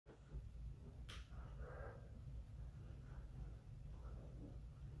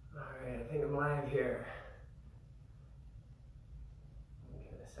live here.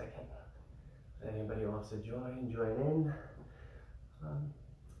 Give it a second. If anybody wants to join in.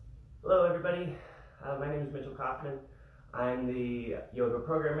 Hello everybody, my name is Mitchell Kaufman. I'm the yoga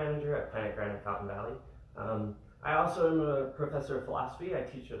program manager at Planet Grand in Fountain Valley. I also am a professor of philosophy. I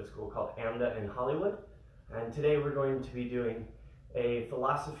teach at a school called AMDA in Hollywood. And today we're going to be doing a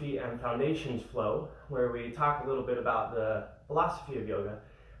philosophy and foundations flow where we talk a little bit about the philosophy of yoga,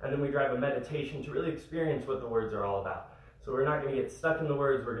 and then we drive a meditation to really experience what the words are all about. So we're not going to get stuck in the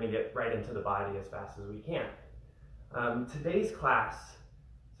words, we're going to get right into the body as fast as we can. Today's class,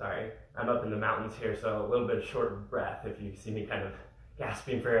 sorry, I'm up in the mountains here, so a little bit of short of breath if you see me kind of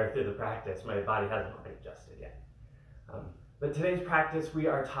gasping for air through the practice. My body hasn't quite adjusted yet. But today's practice, we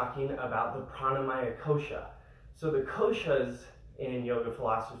are talking about the pranamaya kosha. So the koshas in yoga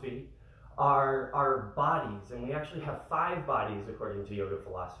philosophy are our bodies, and we actually have 5 bodies according to yoga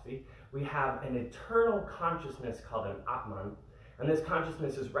philosophy. We have an eternal consciousness called an Atman, and this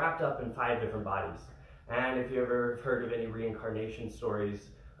consciousness is wrapped up in 5 different bodies. And if you ever heard of any reincarnation stories,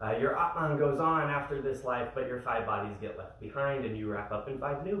 your Atman goes on after this life, but your 5 bodies get left behind and you wrap up in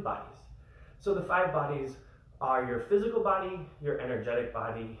 5 new bodies. So the 5 bodies are your physical body, your energetic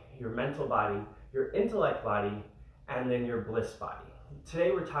body, your mental body, your intellect body, and then your bliss body.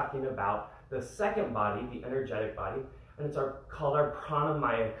 Today we're talking about the second body, the energetic body, and it's called our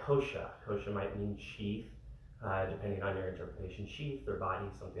pranamaya kosha. Kosha might mean sheath, depending on your interpretation, sheath or body,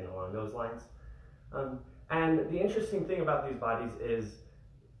 something along those lines. And the interesting thing about these bodies is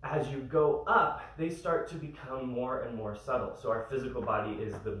as you go up, they start to become more and more subtle. So our physical body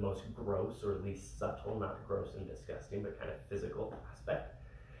is the most gross, or least subtle, not gross and disgusting, but kind of physical aspect.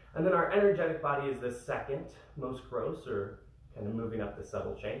 And then our energetic body is the second most gross, or kind of moving up the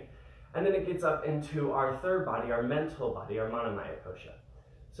subtle chain. And then it gets up into our third body, our mental body, our manomaya kosha.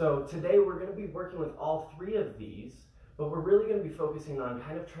 So today we're going to be working with all 3 of these, but we're really going to be focusing on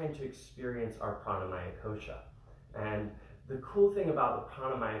kind of trying to experience our pranamaya kosha. And the cool thing about the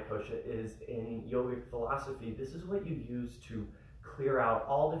pranamaya kosha is in yogic philosophy, this is what you use to clear out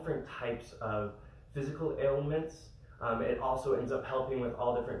all different types of physical ailments. It also ends up helping with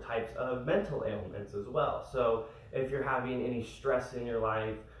all different types of mental ailments as well. So if you're having any stress in your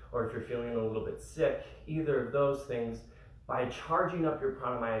life, or if you're feeling a little bit sick, either of those things, by charging up your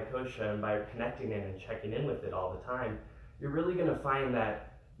pranamaya kosha and by connecting in and checking in with it all the time, you're really going to find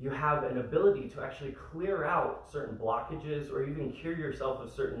that you have an ability to actually clear out certain blockages or even cure yourself of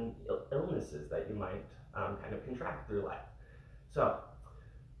certain illnesses that you might kind of contract through life. So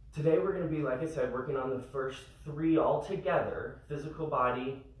today we're going to be, like I said, working on the first 3 all together: physical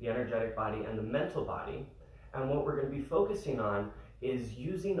body, the energetic body, and the mental body. And what we're going to be focusing on is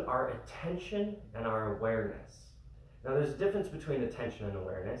using our attention and our awareness. Now there's a difference between attention and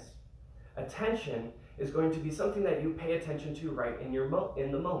awareness. Attention is going to be something that you pay attention to right in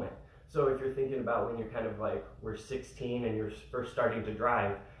the moment. So if you're thinking about when you're kind of like, we're 16 and you're first starting to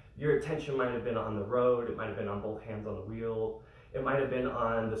drive, your attention might have been on the road, it might have been on both hands on the wheel, it might have been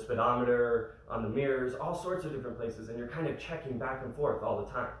on the speedometer, on the mirrors, all sorts of different places, and you're kind of checking back and forth all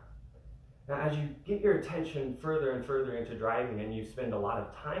the time. Now as you get your attention further and further into driving and you spend a lot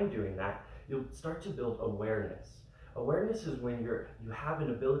of time doing that, you'll start to build awareness. Awareness is when you have an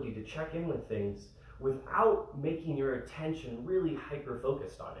ability to check in with things without making your attention really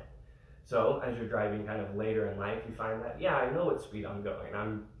hyper-focused on it. So as you're driving kind of later in life, you find that, yeah, I know what speed I'm going.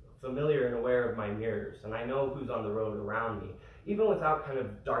 I'm familiar and aware of my mirrors, and I know who's on the road around me, even without kind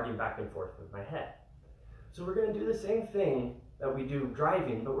of darting back and forth with my head. So we're going to do the same thing that we do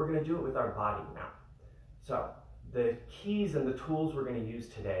driving, but we're going to do it with our body now. So the keys and the tools we're going to use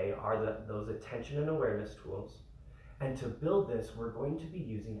today are those attention and awareness tools. And to build this, we're going to be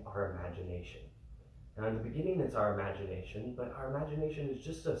using our imagination. Now in the beginning it's our imagination, but our imagination is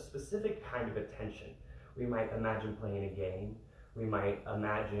just a specific kind of attention. We might imagine playing a game, we might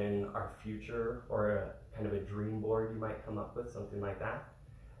imagine our future, or a kind of a dream board you might come up with, something like that.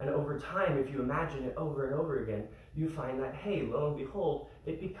 And over time, if you imagine it over and over again, you find that, hey, lo and behold,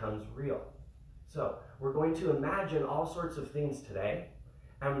 it becomes real. So we're going to imagine all sorts of things today,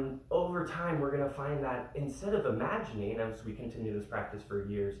 and over time we're going to find that instead of imagining, as we continue this practice for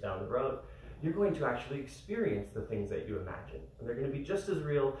years down the road, you're going to actually experience the things that you imagine. And they're going to be just as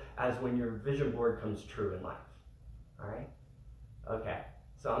real as when your vision board comes true in life. All right? Okay.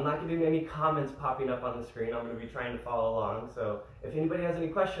 So I'm not getting any comments popping up on the screen. I'm going to be trying to follow along. So if anybody has any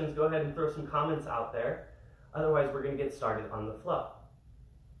questions, go ahead and throw some comments out there. Otherwise, we're going to get started on the flow.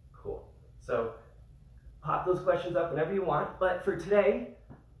 Cool. So pop those questions up whenever you want. But for today,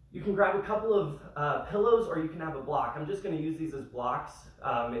 You can grab a couple of pillows, or you can have a block. I'm just going to use these as blocks.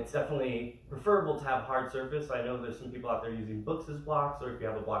 It's definitely preferable to have hard surface. I know there's some people out there using books as blocks, or if you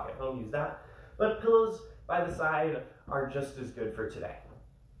have a block at home, use that. But pillows by the side are just as good for today.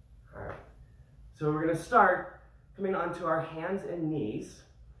 All right. So we're going to start coming onto our hands and knees.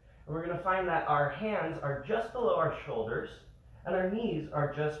 And we're going to find that our hands are just below our shoulders, and our knees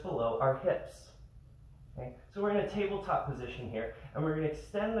are just below our hips. Okay, so we're in a tabletop position here, and we're going to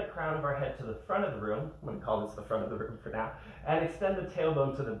extend the crown of our head to the front of the room. I'm going to call this the front of the room for now, and extend the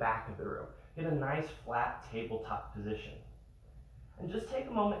tailbone to the back of the room. Get a nice flat tabletop position. And just take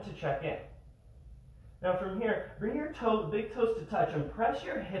a moment to check in. Now from here, bring your big toes to touch and press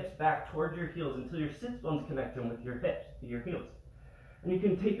your hips back towards your heels until your sits bones connect in with your hips, your heels. And you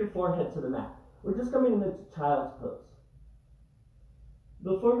can take your forehead to the mat. We're just coming into child's pose.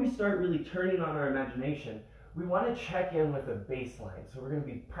 Before we start really turning on our imagination, we want to check in with a baseline. So we're going to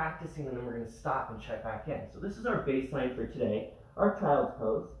be practicing, and then we're going to stop and check back in. So this is our baseline for today, our child's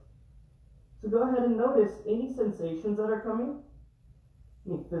pose. So go ahead and notice any sensations that are coming,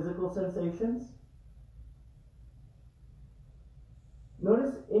 any physical sensations.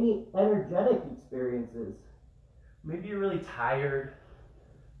 Notice any energetic experiences. Maybe you're really tired,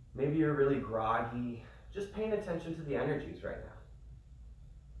 maybe you're really groggy. Just paying attention to the energies right now.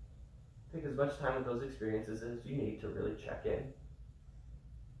 Take as much time with those experiences as you need to really check in.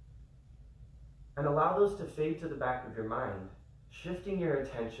 And allow those to fade to the back of your mind, shifting your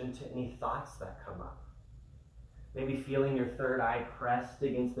attention to any thoughts that come up. Maybe feeling your third eye pressed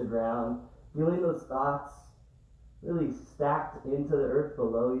against the ground, feeling those thoughts really stacked into the earth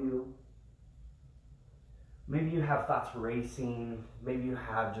below you. Maybe you have thoughts racing, maybe you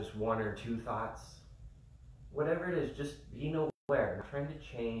have just one or two thoughts. Whatever it is, just being aware, not trying to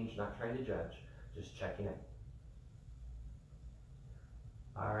change, not trying to judge, just checking in.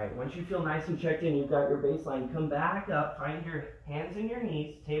 All right, once you feel nice and checked in, you've got your baseline, come back up, find your hands in your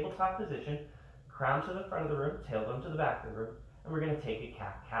knees, tabletop position, crown to the front of the room, tailbone to the back of the room, and we're going to take a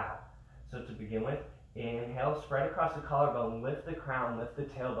cat-cow. So to begin with, inhale, spread across the collarbone, lift the crown, lift the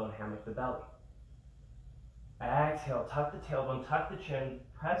tailbone, hammock the belly. Exhale, tuck the tailbone, tuck the chin,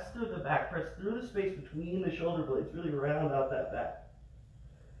 press through the back, press through the space between the shoulder blades, really round out that back.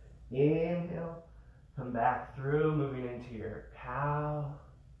 Inhale, come back through, moving into your cow.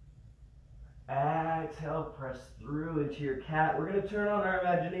 Exhale, press through into your cat. We're going to turn on our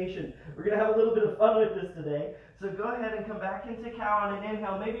imagination. We're going to have a little bit of fun with this today. So go ahead and come back into cow on an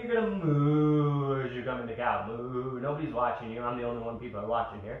inhale. Maybe you're going to moo as you come into cow. Moo. Nobody's watching you. I'm the only one people are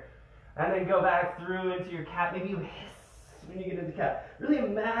watching here. And then go back through into your cat. Maybe you hiss when you get into cat. Really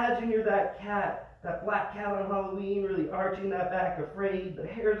imagine you're that cat, that black cat on Halloween, really arching that back, afraid. The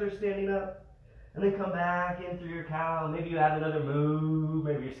hairs are standing up. And then come back in through your cow. Maybe you add another moo.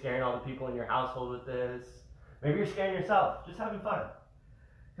 Maybe you're scaring all the people in your household with this. Maybe you're scaring yourself. Just having fun.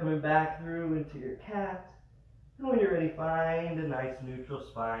 Coming back through into your cat. And when you're ready, find a nice neutral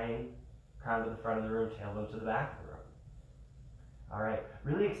spine. Crown to the front of the room, tailbone to the back of the room. All right,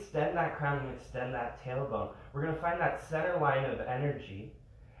 really extend that crown and extend that tailbone. We're going to find that center line of energy.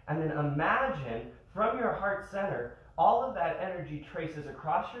 And then imagine from your heart center, all of that energy traces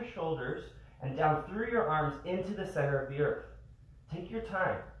across your shoulders and down through your arms into the center of the earth. Take your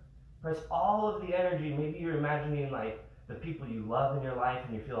time. Press all of the energy. Maybe you're imagining like the people you love in your life,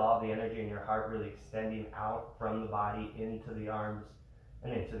 and you feel all the energy in your heart really extending out from the body into the arms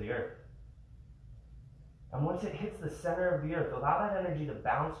and into the earth. And once it hits the center of the earth, allow that energy to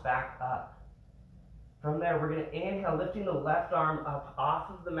bounce back up. From there, we're going to inhale, lifting the left arm up off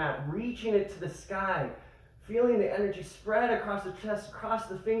of the mat, reaching it to the sky, feeling the energy spread across the chest, across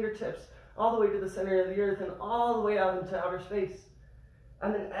the fingertips, all the way to the center of the earth, and all the way out into outer space.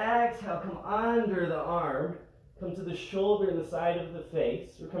 And then exhale, come under the arm, come to the shoulder and the side of the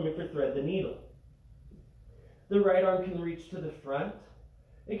face. We're coming for thread the needle. The right arm can reach to the front.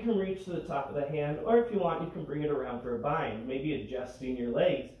 It can reach to the top of the hand, or if you want, you can bring it around for a bind, maybe adjusting your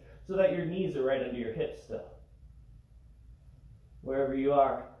legs so that your knees are right under your hips still. Wherever you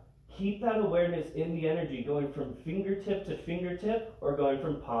are, keep that awareness in the energy, going from fingertip to fingertip or going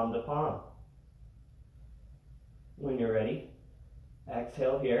from palm to palm. When you're ready,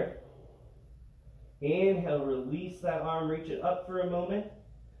 exhale here. Inhale, release that arm, reach it up for a moment.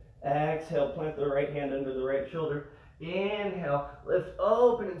 Exhale, plant the right hand under the right shoulder. Inhale, lift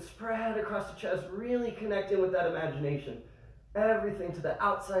open and spread across the chest, really connect in with that imagination. Everything to the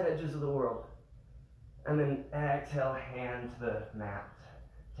outside edges of the world. And then exhale, hand to the mat.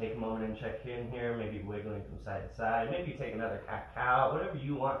 Take a moment and check in here, maybe wiggling from side to side. Maybe you take another cat-cow, whatever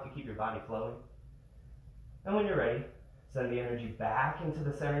you want to keep your body flowing. And when you're ready, Send the energy back into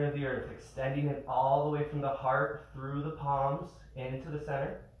the center of the earth, extending it all the way from the heart through the palms into the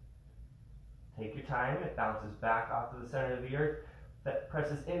center. Take your time. It bounces back off to the center of the earth. That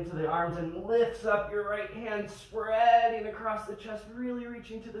presses into the arms and lifts up your right hand, spreading across the chest, really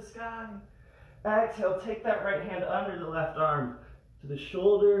reaching to the sky. Exhale, take that right hand under the left arm to the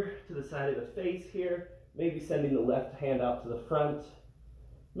shoulder, to the side of the face here. Maybe sending the left hand out to the front,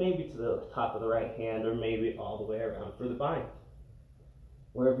 maybe to the top of the right hand, or maybe all the way around for the bind.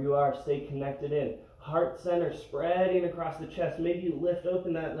 Wherever you are, stay connected in. Heart center spreading across the chest. Maybe you lift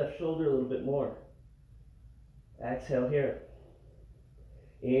open that left shoulder a little bit more. Exhale here.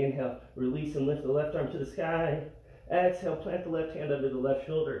 Inhale, release and lift the left arm to the sky. Exhale, plant the left hand under the left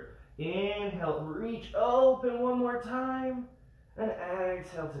shoulder. Inhale, reach open one more time. And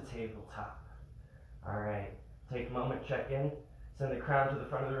exhale to tabletop. All right, take a moment, check in. Send the crown to the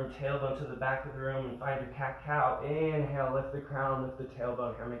front of the room, tailbone to the back of the room, and find your cat-cow. Inhale, lift the crown, lift the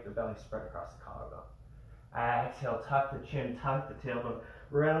tailbone. Here, make the belly spread across the collarbone. Exhale, tuck the chin, tuck the tailbone.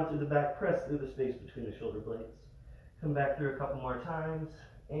 Round through the back, press through the space between the shoulder blades. Come back through a couple more times.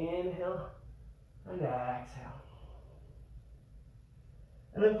 Inhale, and exhale.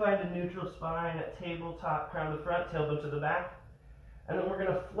 And then find a neutral spine at tabletop, crown to the front, tailbone to the back. And then we're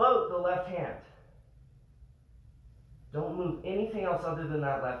going to float the left hand. Don't move anything else other than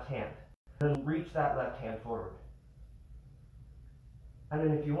that left hand. And then reach that left hand forward. And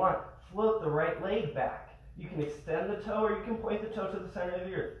then if you want, float the right leg back. You can extend the toe or you can point the toe to the center of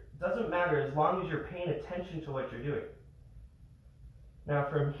the earth. It doesn't matter as long as you're paying attention to what you're doing. Now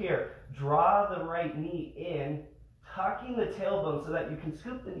from here, draw the right knee in, tucking the tailbone so that you can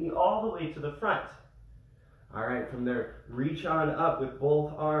scoop the knee all the way to the front. All right, from there, reach on up with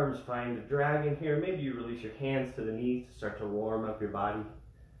both arms. Find a dragon here. Maybe you release your hands to the knees to start to warm up your body.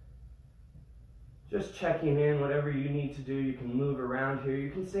 Just checking in, whatever you need to do. You can move around here.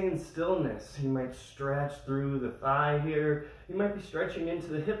 You can stay in stillness. You might stretch through the thigh here. You might be stretching into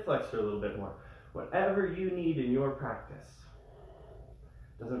the hip flexor a little bit more. Whatever you need in your practice.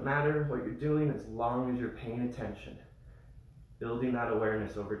 Doesn't matter what you're doing as long as you're paying attention. Building that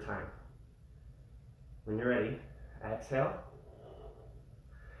awareness over time. When you're ready, exhale.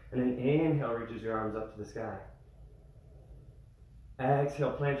 And then inhale, reaches your arms up to the sky.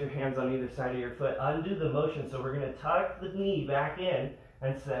 Exhale, plant your hands on either side of your foot. Undo the motion, so we're going to tuck the knee back in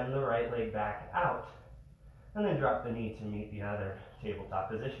and send the right leg back out. And then drop the knee to meet the other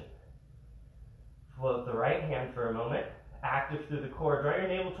tabletop position. Float the right hand for a moment, active through the core. Draw your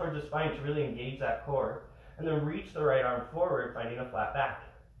navel towards the spine to really engage that core. And then reach the right arm forward, finding a flat back.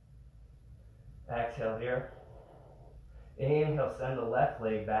 Exhale here. Inhale, send the left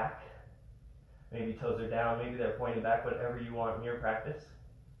leg back. Maybe toes are down, maybe they're pointing back, whatever you want in your practice.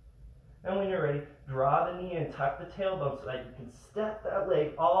 And when you're ready, draw the knee in, tuck the tailbone so that you can step that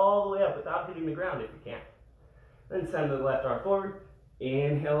leg all the way up without hitting the ground if you can. Then send the left arm forward.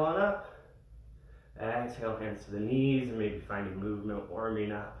 Inhale on up. Exhale, hands to the knees, and maybe finding movement,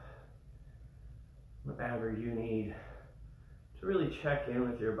 warming up. Whatever you need to really check in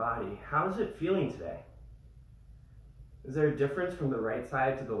with your body. How's it feeling today? Is there a difference from the right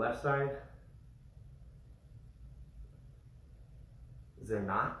side to the left side? Is there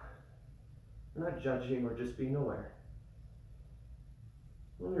not? We're not judging, we're just being aware.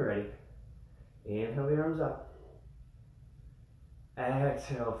 When you're ready, inhale the arms up.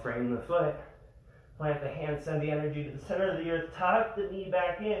 Exhale, frame the foot. Plant the hand, send the energy to the center of the earth. Tuck the knee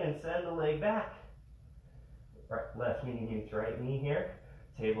back in and send the leg back. Right, left knee meets right knee here.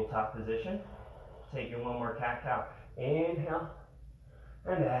 Tabletop position. Taking one more cat-cow. Inhale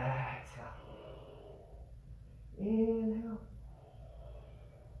and exhale. Inhale.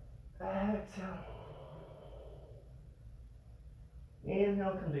 Exhale.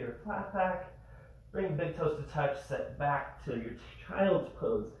 Inhale, come to your flat back. Bring big toes to touch, set back to your child's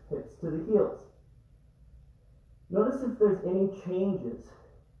pose, hips to the heels. Notice if there's any changes,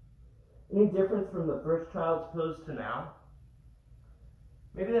 any difference from the first child's pose to now.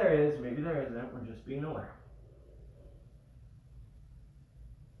 Maybe there is, maybe there isn't, we're just being aware.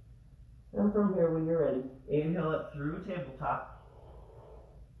 And from here, when you're ready, inhale up through tabletop.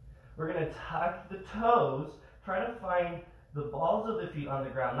 We're going to tuck the toes, try to find the balls of the feet on the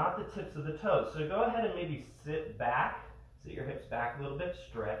ground, not the tips of the toes. So go ahead and maybe sit back, sit your hips back a little bit,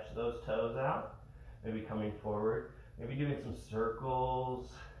 stretch those toes out, maybe coming forward, maybe doing some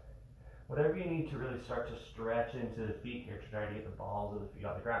circles, whatever you need to really start to stretch into the feet here to try to get the balls of the feet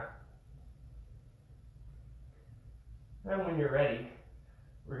on the ground. And when you're ready,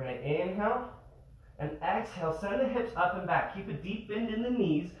 we're going to inhale and exhale, send the hips up and back. Keep a deep bend in the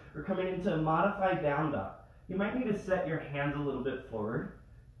knees. We're coming into a modified down dog. You might need to set your hands a little bit forward.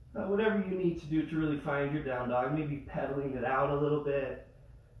 Whatever you need to do to really find your down dog, maybe pedaling it out a little bit.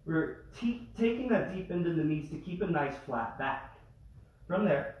 We're taking that deep into the knees to keep a nice flat back. From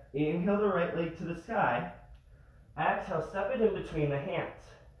there, inhale the right leg to the sky. Exhale, step it in between the hands.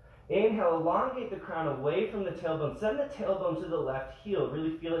 Inhale, elongate the crown away from the tailbone. Send the tailbone to the left heel.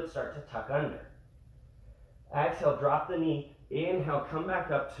 Really feel it start to tuck under. Exhale, drop the knee. Inhale, come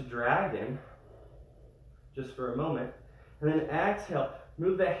back up to dragon, just for a moment. And then exhale,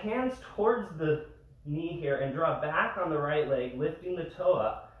 move the hands towards the knee here and draw back on the right leg, lifting the toe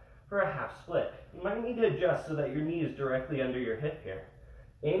up for a half split. You might need to adjust so that your knee is directly under your hip here.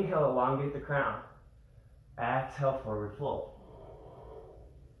 Inhale, elongate the crown. Exhale, forward fold.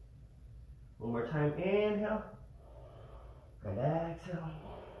 One more time, inhale, and exhale.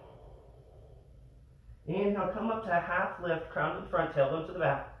 Inhale, come up to a half lift, crown to the front, tailbone to the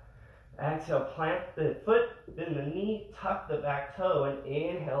back. Exhale, plant the foot, then the knee, tuck the back toe, and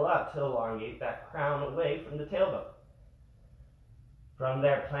inhale up to elongate that crown away from the tailbone. From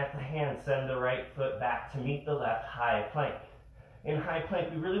there, plant the hand, send the right foot back to meet the left, high plank. In high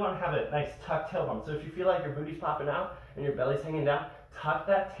plank, we really want to have a nice tucked tailbone. So if you feel like your booty's popping out and your belly's hanging down, tuck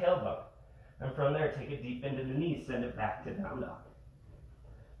that tailbone. And from there, take it deep into the knees, send it back to down dog.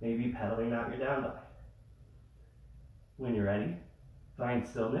 Maybe pedaling out your down dog. When you're ready, find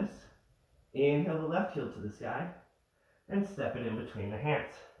stillness. Inhale the left heel to the sky and step it in between the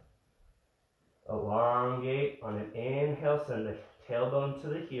hands. Elongate on an inhale, send the tailbone to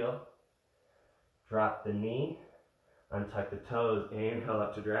the heel. Drop the knee, untuck the toes, inhale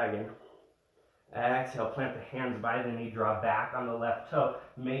up to dragon. Exhale, plant the hands by the knee, draw back on the left toe,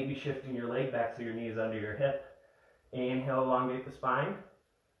 maybe shifting your leg back so your knee is under your hip. Inhale, elongate the spine.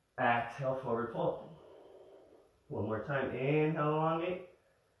 Exhale, forward fold. One more time, inhale, elongate.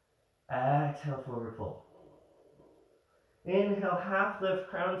 Exhale, forward fold. Inhale, half lift,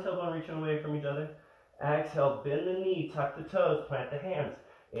 crown and tailbone reaching away from each other. Exhale, bend the knee, tuck the toes, plant the hands.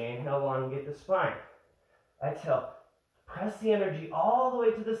 Inhale, elongate the spine. Exhale, press the energy all the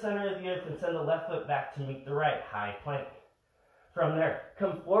way to the center of the earth and send the left foot back to meet the right, high plank. From there,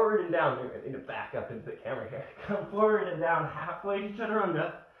 come forward and down. You're going to need to back up into the camera here. Come forward and down halfway to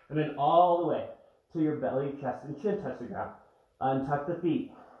chaturanga, and then all the way to your belly, chest, and chin touch the ground. Untuck the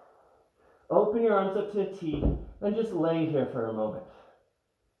feet. Open your arms up to a T, and just lay here for a moment.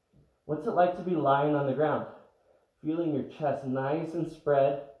 What's it like to be lying on the ground? Feeling your chest nice and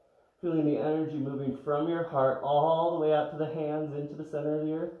spread, feeling the energy moving from your heart all the way out to the hands, into the center of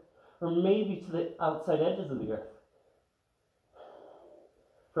the earth, or maybe to the outside edges of the earth.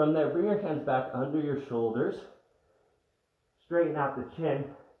 From there, bring your hands back under your shoulders, straighten out the chin,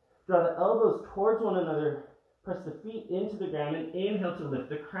 draw the elbows towards one another, press the feet into the ground, and inhale to lift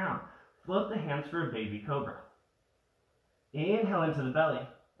the crown. Float the hands for a baby cobra. Inhale into the belly,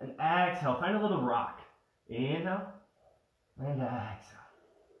 and exhale. Find a little rock. Inhale, and exhale.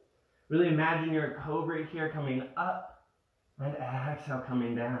 Really imagine you're a cobra here coming up, and exhale,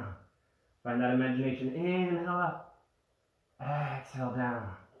 coming down. Find that imagination. Inhale up, exhale down.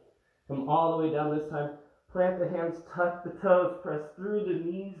 Come all the way down this time. Plant the hands, tuck the toes, press through the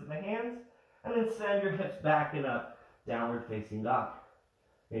knees and the hands, and then send your hips back and up. Downward facing dog.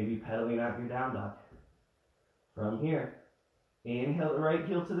 Maybe pedaling out your down dog. From here, inhale the right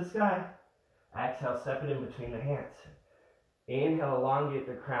heel to the sky. Exhale, step it in between the hands. Inhale, elongate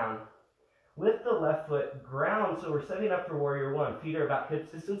the crown. Lift the left foot, ground, so we're setting up for warrior one. Feet are about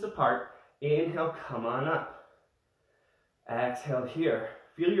hips distance apart. Inhale, come on up. Exhale here.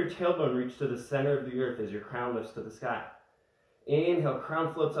 Feel your tailbone reach to the center of the earth as your crown lifts to the sky. Inhale,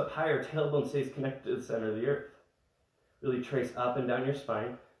 crown floats up higher, tailbone stays connected to the center of the earth. Really trace up and down your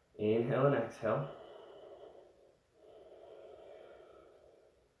spine. Inhale and exhale.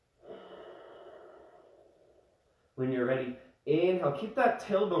 When you're ready, inhale. Keep that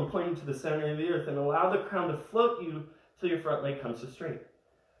tailbone pointing to the center of the earth and allow the crown to float you till your front leg comes to straight.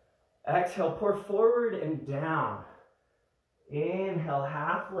 Exhale, pour forward and down. Inhale,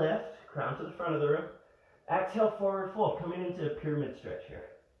 half lift, crown to the front of the room. Exhale, forward fold, coming into a pyramid stretch here.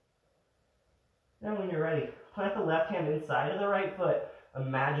 And when you're ready, plant the left hand inside of the right foot.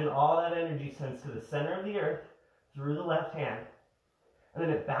 Imagine all that energy sends to the center of the earth through the left hand. And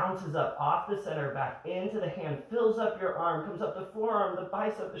then it bounces up off the center, back into the hand, fills up your arm, comes up the forearm, the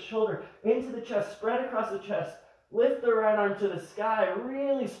bicep, the shoulder, into the chest, spread across the chest. Lift the right arm to the sky,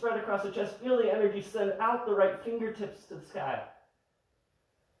 really spread across the chest. Feel the energy send out the right fingertips to the sky.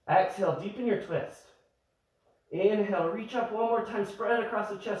 Exhale, deepen your twist. Inhale, reach up one more time, spread across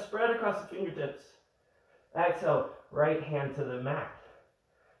the chest, spread across the fingertips. Exhale, right hand to the mat.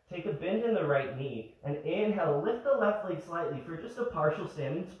 Take a bend in the right knee and inhale, lift the left leg slightly for just a partial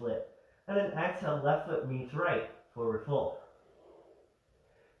standing split. And then exhale, left foot meets right, forward fold.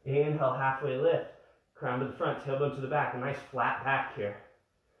 Inhale, halfway lift, crown to the front, tailbone to the back, a nice flat back here.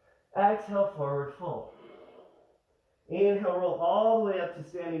 Exhale, forward fold. Inhale, roll all the way up to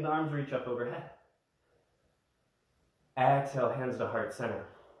standing, arms reach up overhead. Exhale, hands to heart center,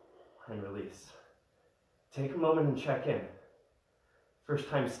 and release. Take a moment and check in. First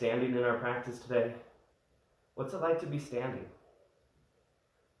time standing in our practice today. What's it like to be standing?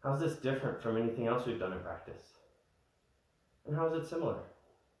 How's this different from anything else we've done in practice? And how is it similar?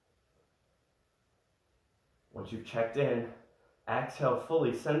 Once you've checked in, exhale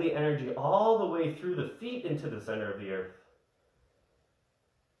fully. Send the energy all the way through the feet into the center of the earth.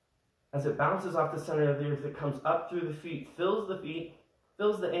 As it bounces off the center of the earth, it comes up through the feet, fills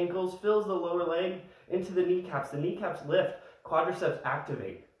the ankles, fills the lower leg, into the kneecaps. The kneecaps lift, quadriceps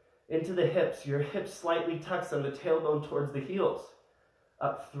activate. Into the hips, your hips slightly tuck and the tailbone towards the heels.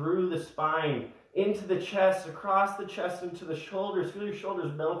 Up through the spine, into the chest, across the chest, into the shoulders. Feel your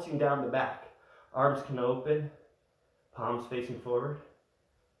shoulders melting down the back. Arms can open, palms facing forward.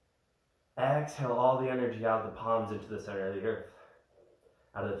 Exhale all the energy out of the palms into the center of the earth.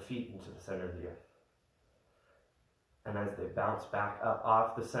 Out of the feet into the center of the earth. And as they bounce back up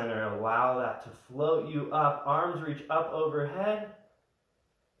off the center, allow that to float you up. Arms reach up overhead.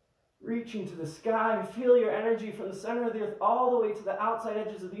 Reaching to the sky. Feel your energy from the center of the earth all the way to the outside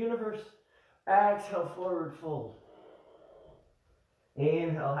edges of the universe. Exhale, forward fold.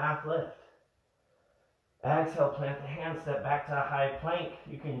 Inhale, half lift. Exhale, plant the hands, step back to a high plank.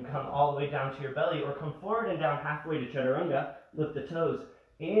 You can come all the way down to your belly or come forward and down halfway to chaturanga. Lift the toes.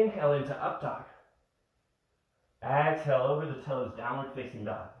 Inhale into up dog. Exhale over the toes, downward facing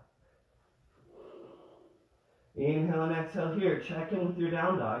dog. Inhale and exhale here. Check in with your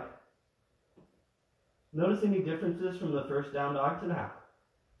down dog. Notice any differences from the first down dog to now.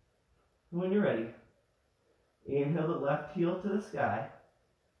 When you're ready, inhale the left heel to the sky.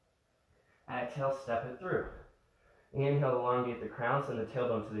 Exhale, step it through. Inhale, elongate the crown, send the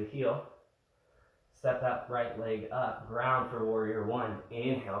tailbone to the heel. Step that right leg up, ground for warrior one.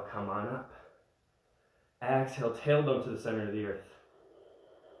 Inhale, come on up. Exhale, tailbone to the center of the earth.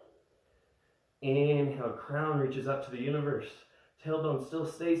 Inhale, crown reaches up to the universe. Tailbone still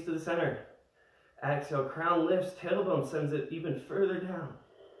stays to the center. Exhale, crown lifts, tailbone sends it even further down.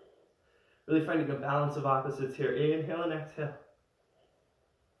 Really finding a balance of opposites here. Inhale and exhale.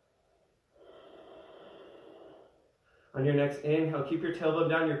 On your next inhale, keep your tailbone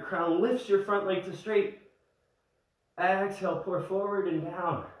down. Your crown lifts your front leg to straight. Exhale, pour forward and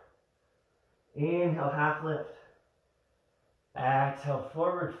down. Inhale, half lift. Exhale,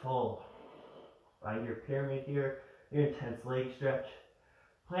 forward fold. Find your pyramid here, your intense leg stretch.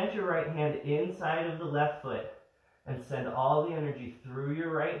 Plant your right hand inside of the left foot and send all the energy through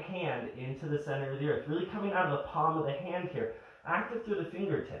your right hand into the center of the earth. Really coming out of the palm of the hand here. Active through the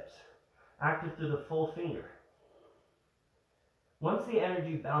fingertips. Active through the full finger. Once the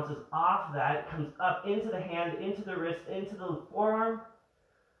energy bounces off that, it comes up into the hand, into the wrist, into the forearm,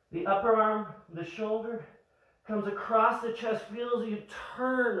 the upper arm, the shoulder, comes across the chest, feels you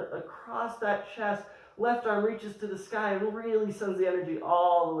turn across that chest. Left arm reaches to the sky and really sends the energy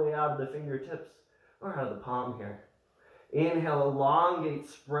all the way out of the fingertips or out of the palm here. Inhale, elongate,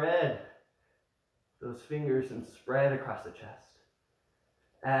 spread those fingers and spread across the chest.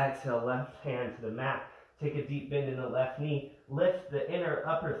 Exhale, left hand to the mat. Take a deep bend in the left knee. Lift the inner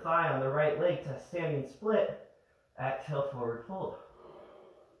upper thigh on the right leg to a standing split. Exhale, forward fold.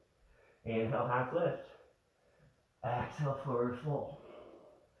 Inhale, half lift. Exhale, forward fold.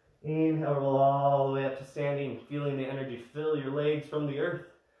 Inhale, roll all the way up to standing, feeling the energy fill your legs from the earth.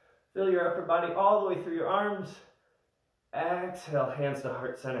 Fill your upper body all the way through your arms. Exhale, hands to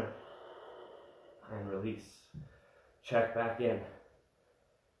heart center. And release. Check back in.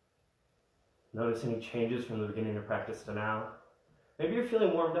 Notice any changes from the beginning of practice to now. Maybe you're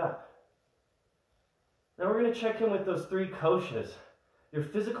feeling warmed up. Now we're going to check in with those three koshas. Your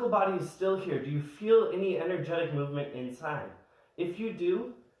physical body is still here. Do you feel any energetic movement inside? If you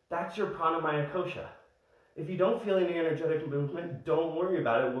do, that's your pranamaya kosha. If you don't feel any energetic movement, don't worry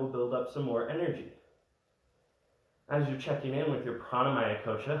about it. We'll build up some more energy. As you're checking in with your pranamaya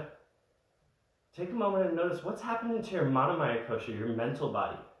kosha, take a moment and notice what's happening to your manomaya kosha, your mental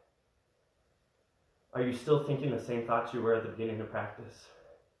body. Are you still thinking the same thoughts you were at the beginning of practice?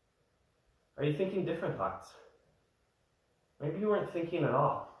 Are you thinking different thoughts? Maybe you weren't thinking at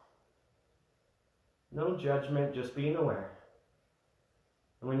all. No judgment, just being aware.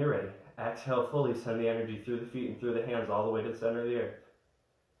 And when you're ready, exhale fully, send the energy through the feet and through the hands all the way to the center of the earth.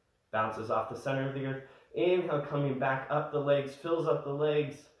 bounces off the center of the earth. Inhale, coming back up the legs, fills up the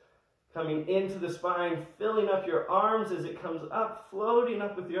legs, coming into the spine, filling up your arms as it comes up, floating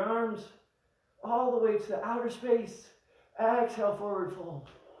up with your arms, all the way to the outer space. Exhale, forward fold.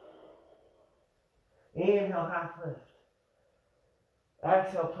 Inhale, half lift.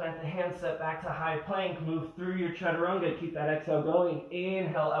 Exhale, plant the hands, step back to high plank, move through your chaturanga, keep that exhale going.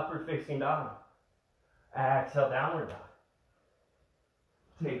 Inhale, upward facing dog. Exhale, downward dog.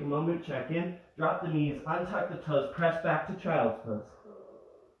 Take a moment, check in, drop the knees, untuck the toes, press back to child's pose.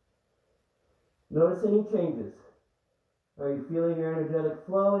 Notice any changes. Are you feeling your energetic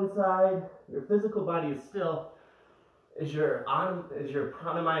flow inside? Your physical body is still. Is your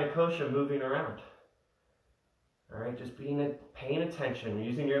pranamaya kosha moving around? All right, just paying attention,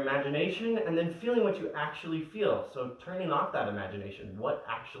 using your imagination, and then feeling what you actually feel. So turning off that imagination, what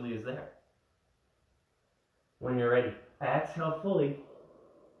actually is there. When you're ready, exhale fully.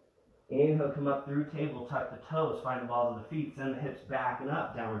 Inhale, come up through table, tuck the toes, find the balls of the feet, send the hips back and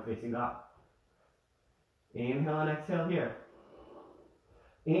up, downward facing dog. Inhale and exhale here.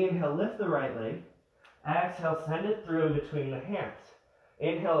 Inhale, lift the right leg. Exhale, send it through between the hands.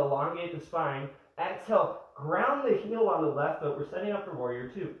 Inhale, elongate the spine. Exhale, ground the heel on the left foot. We're setting up for warrior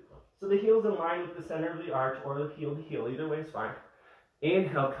two. So the heel's in line with the center of the arch or the heel to heel. Either way is fine.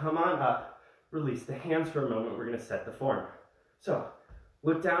 Inhale, come on up. Release the hands for a moment. We're going to set the form. So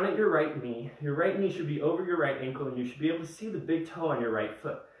look down at your right knee. Your right knee should be over your right ankle, and you should be able to see the big toe on your right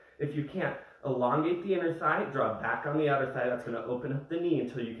foot. If you can't, elongate the inner thigh, draw back on the outer thigh. That's going to open up the knee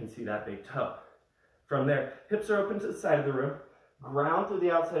until you can see that big toe. From there, hips are open to the side of the room. Ground through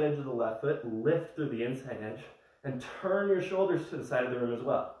the outside edge of the left foot, lift through the inside edge, and turn your shoulders to the side of the room as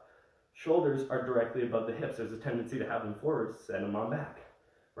well. Shoulders are directly above the hips. There's a tendency to have them forward. Send them on back.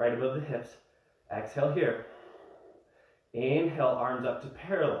 Right above the hips. Exhale here. Inhale, arms up to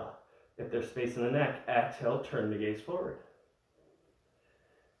parallel. If there's space in the neck, exhale, turn the gaze forward.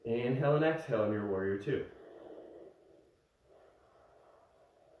 Inhale and exhale in your warrior two.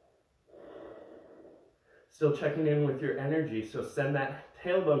 Still checking in with your energy, so send that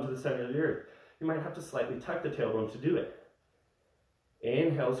tailbone to the center of the earth. You might have to slightly tuck the tailbone to do it.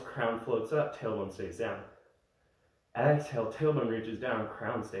 Inhales, crown floats up, tailbone stays down. Exhale, tailbone reaches down,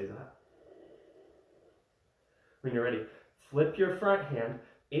 crown stays up. When you're ready, flip your front hand.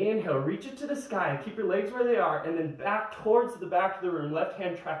 Inhale, reach it to the sky, keep your legs where they are, and then back towards the back of the room. Left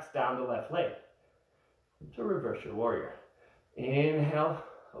hand tracks down the left leg. To reverse your warrior. Inhale,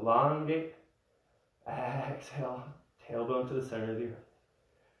 elongate. Exhale, tailbone to the center of the earth.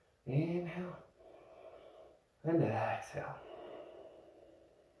 Inhale, and exhale.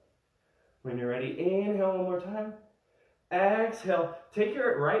 When you're ready, inhale one more time. Exhale, take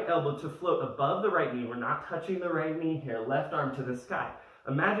your right elbow to float above the right knee. We're not touching the right knee here. Left arm to the sky.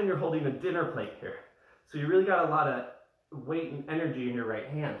 Imagine you're holding a dinner plate here. So you really got a lot of weight and energy in your right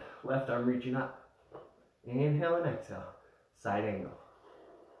hand. Left arm reaching up. Inhale and exhale. Side angle.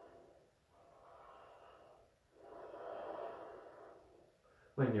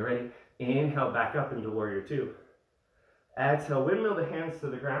 When you're ready, inhale back up into warrior two. Exhale, windmill the hands to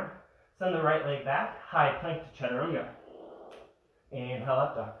the ground. Send the right leg back. High plank to chaturanga. Inhale,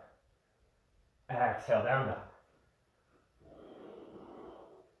 up dog. Exhale, down dog.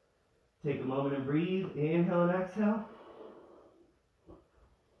 Take a moment and breathe. Inhale and exhale.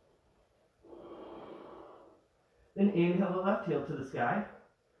 Then inhale the left heel to the sky.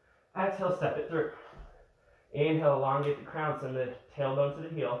 Exhale, step it through. Inhale, elongate the crown, send the tailbone to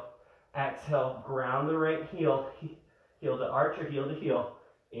the heel. Exhale, ground the right heel, heel to arch or heel to heel.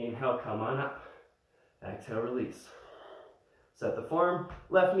 Inhale, come on up. Exhale, release. Set the form,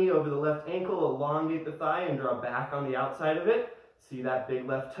 left knee over the left ankle, elongate the thigh and draw back on the outside of it. See that big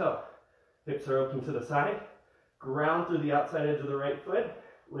left toe. Hips are open to the side. Ground through the outside edge of the right foot.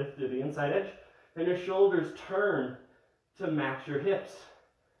 Lift through the inside edge. And your shoulders turn to match your hips.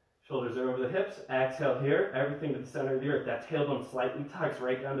 Shoulders are over the hips. Exhale here, everything to the center of the earth. That tailbone slightly tucks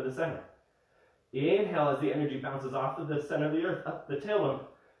right down to the center. Inhale as the energy bounces off of the center of the earth, up the tailbone,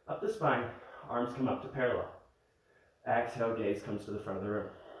 up the spine. Arms come up to parallel. Exhale, gaze comes to the front of the room.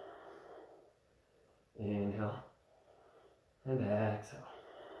 Inhale and exhale.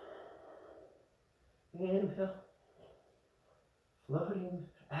 Inhale. Floating.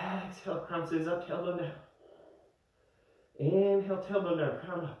 Exhale, crown stays up, tailbone down. Inhale, tailbone down,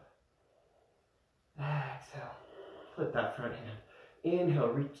 crown up. Exhale. Flip that front hand. Inhale,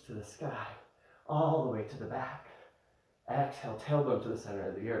 reach to the sky. All the way to the back. Exhale, tailbone to the center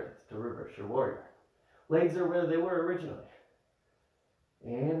of the earth to reverse your warrior. Legs are where they were originally.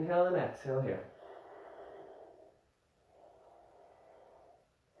 Inhale and exhale here.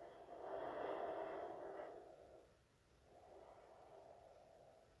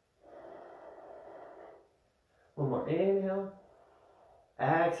 One more inhale.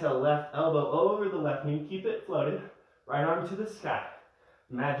 Exhale, left elbow over the left knee. Keep it floated. Right arm to the sky.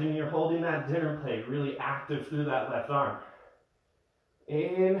 Imagine you're holding that dinner plate, really active through that left arm.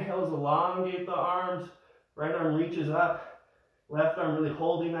 Inhales, elongate the arms. Right arm reaches up. Left arm really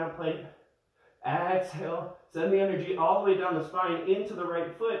holding that plate. Exhale, send the energy all the way down the spine, into the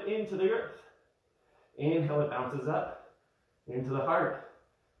right foot, into the earth. Inhale, it bounces up, into the heart,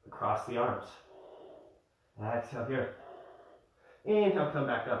 across the arms. Exhale here. Inhale, come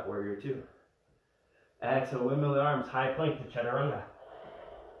back up, warrior two. Exhale, windmill the arms, high plank to chaturanga.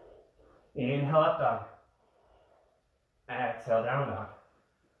 Inhale, up dog. Exhale, down dog.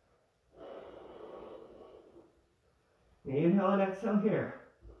 Inhale and exhale here.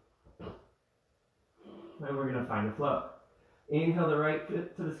 And we're going to find a flow. Inhale the right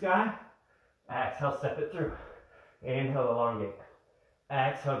foot to the sky. Exhale, step it through. Inhale, elongate.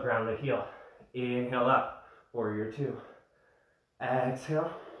 Exhale, ground the heel. Inhale up, warrior two.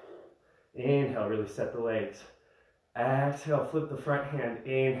 Exhale. Inhale, really set the legs. Exhale, flip the front hand.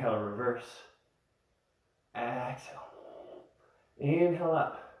 Inhale, reverse. Exhale. Inhale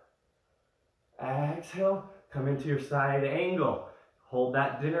up. Exhale, come into your side angle. Hold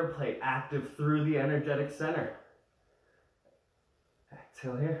that dinner plate active through the energetic center.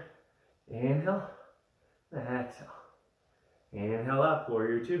 Exhale here. Inhale. Exhale. Inhale up,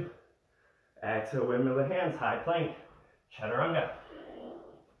 warrior two. Exhale, windmill the hands, high plank. Chaturanga.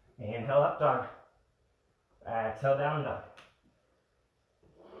 Inhale, up dog. Exhale, down dog.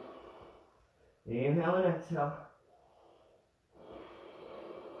 Inhale and exhale.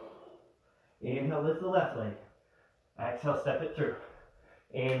 Inhale, lift the left leg. Exhale, step it through.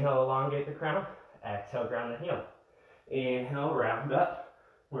 Inhale, elongate the crown. Exhale, ground the heel. Inhale, round up.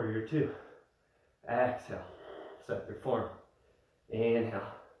 Warrior two. Exhale, set your form. Inhale.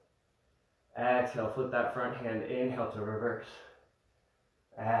 Exhale, flip that front hand. Inhale to reverse.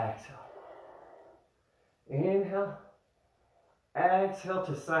 Exhale. Inhale. Exhale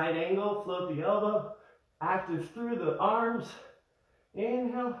to side angle. Float the elbow. Active through the arms.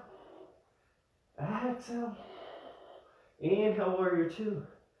 Inhale. Exhale. Inhale, warrior two.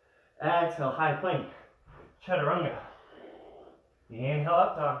 Exhale, high plank. Chaturanga. Inhale,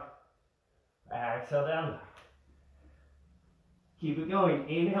 up dog. Exhale, down dog. Keep it going.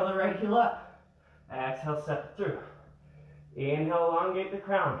 Inhale the right heel up. Exhale, step it through. Inhale, elongate the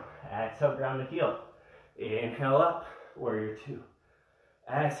crown. Exhale, ground the heel. Inhale up, warrior two.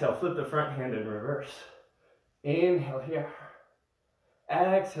 Exhale, flip the front hand and reverse. Inhale here.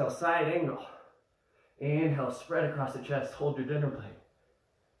 Exhale, side angle. Inhale, spread across the chest, hold your dinner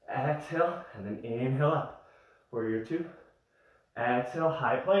plate. Exhale, and then inhale up. Warrior two. Exhale,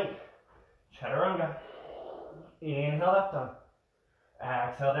 high plank. Chaturanga. Inhale, up dog.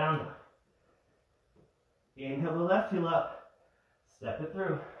 Exhale, down dog. Inhale the left heel up. Step it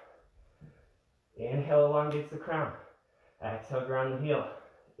through. Inhale, elongates the crown. Exhale, ground the heel.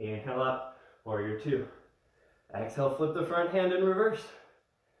 Inhale up, warrior two. Exhale, flip the front hand and reverse.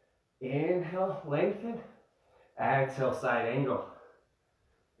 Inhale, lengthen. Exhale, side angle.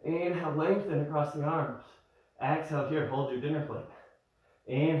 Inhale, lengthen across the arms. Exhale here, hold your dinner plate.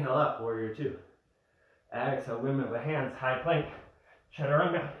 Inhale up, warrior two. Exhale, windmill the hands, high plank.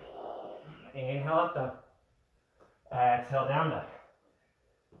 Chaturanga. Inhale, up dog. Exhale, down dog.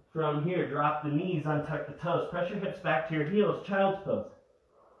 From here, drop the knees, untuck the toes. Press your hips back to your heels, child's pose.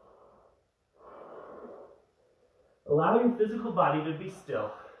 Allow your physical body to be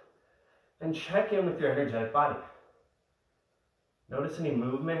still and check in with your energetic body. Notice any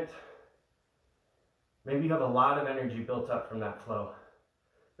movement. Maybe you have a lot of energy built up from that flow.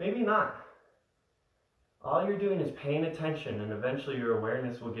 Maybe not. All you're doing is paying attention, and eventually your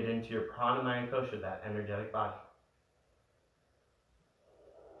awareness will get into your pranamaya kosha, that energetic body.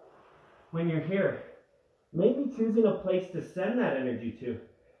 When you're here, maybe choosing a place to send that energy to.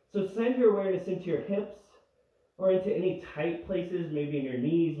 So send your awareness into your hips or into any tight places, maybe in your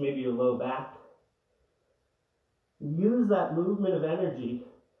knees, maybe your low back. Use that movement of energy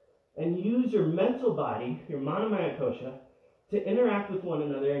and use your mental body, your manamaya kosha, to interact with one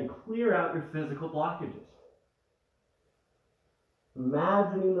another and clear out your physical blockages.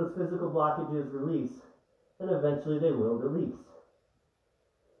 Imagining those physical blockages release, and eventually they will release.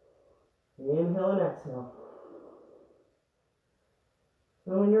 Inhale and exhale.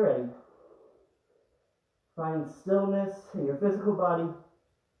 And when you're ready, find stillness in your physical body,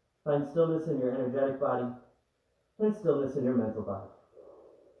 find stillness in your energetic body, and stillness in your mental body.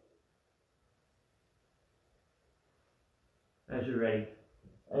 As you're ready,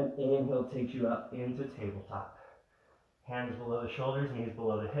 an inhale takes you up into tabletop. Hands below the shoulders, knees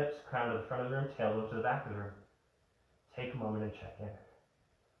below the hips, crown to the front of the room, tailbone to the back of the room. take a moment and check in.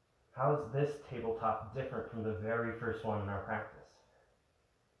 How is this tabletop different from the very first one in our practice?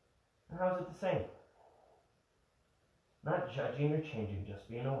 And how is it the same? Not judging or changing, just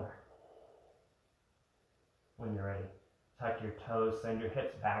being aware. When you're ready, tuck your toes, send your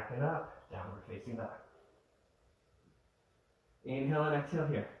hips back and up, downward facing dog. Inhale and exhale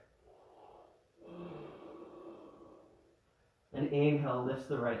here. And inhale, lifts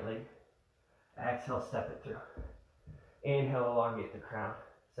the right leg. Exhale, step it through. Inhale, elongate the crown.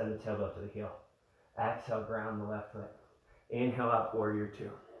 Send the tailbone to the heel. Exhale, ground the left foot. Inhale up, warrior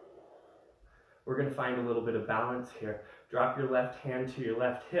two. We're going to find a little bit of balance here. Drop your left hand to your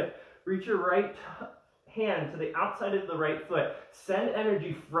left hip. Reach your right hand to the outside of the right foot. Send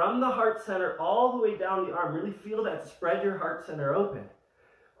energy from the heart center all the way down the arm. Really feel that. Spread your heart center open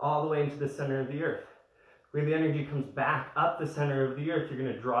all the way into the center of the earth. Where the energy comes back up the center of the earth, you're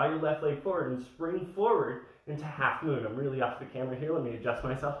going to draw your left leg forward and spring forward into half moon. I'm really off the camera here. Let me adjust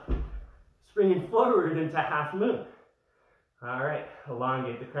myself. Springing forward into half moon. All right,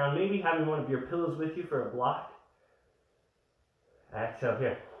 elongate the crown. Maybe having one of your pillows with you for a block. Exhale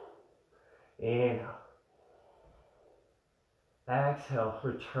here. Inhale. Exhale,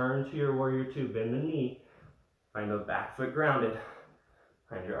 return to your warrior two. Bend the knee. Find the back foot grounded.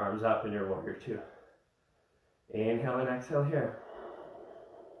 Find your arms up in your warrior two. Inhale and exhale here.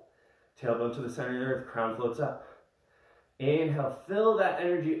 Tailbone to the center of the earth, crown floats up. Inhale, fill that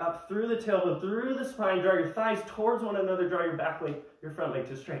energy up through the tailbone, through the spine. Draw your thighs towards one another. Draw your back leg, your front leg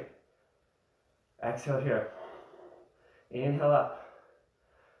to straight. Exhale here. Inhale up.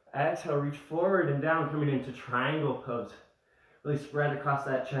 Exhale, reach forward and down, coming into triangle pose. Really spread across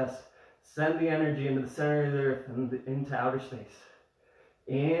that chest. Send the energy into the center of the earth and into outer space.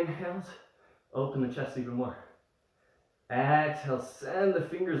 Inhales, open the chest even more. Exhale, send the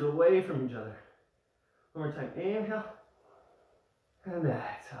fingers away from each other. One more time. Inhale. And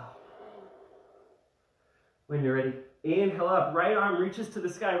exhale. When you're ready, inhale up. Right arm reaches to the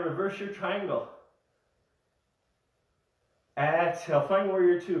sky. Reverse your triangle. Exhale. Find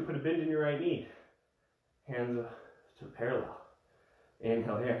warrior two. Put a bend in your right knee. Hands to parallel.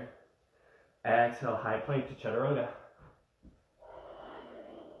 Inhale here. Exhale. High plank to chaturanga.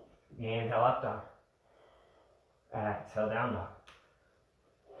 Inhale up dog. Exhale down dog.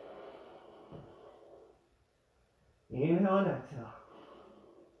 Inhale and exhale.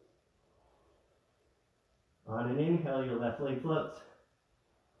 On an inhale, your left leg floats.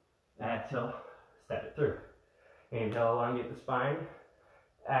 Exhale, step it through. Inhale, elongate the spine.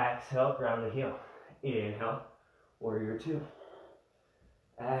 Exhale, ground the heel. Inhale, warrior two.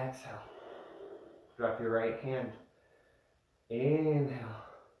 Exhale, drop your right hand. Inhale.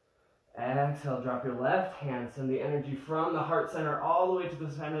 Exhale, drop your left hand. Send the energy from the heart center all the way to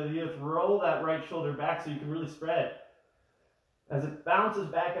the center of the earth. Roll that right shoulder back so you can really spread. As it bounces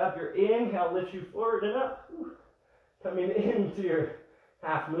back up, your inhale lifts you forward and up. Coming into your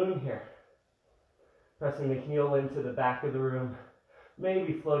half moon here. Pressing the heel into the back of the room.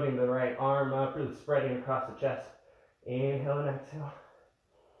 Maybe floating the right arm up, really spreading across the chest. Inhale and exhale.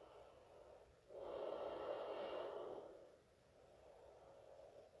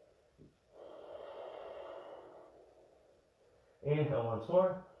 Inhale once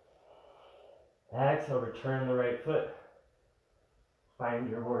more. Exhale, return the right foot. Find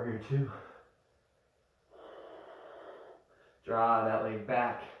your warrior two. Draw that leg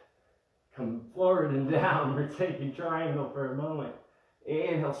back. Come forward and down. We're taking triangle for a moment.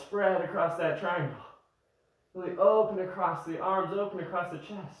 Inhale, spread across that triangle. Really open across the arms, open across the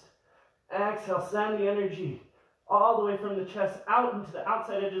chest. Exhale, send the energy all the way from the chest out into the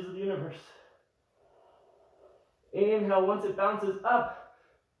outside edges of the universe. Inhale, once it bounces up,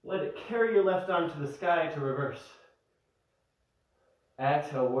 let it carry your left arm to the sky to reverse.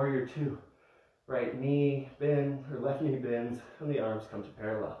 Exhale, warrior two. Right knee bends, or left knee bends, and the arms come to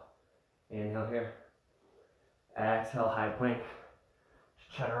parallel. Inhale here. Exhale, high plank.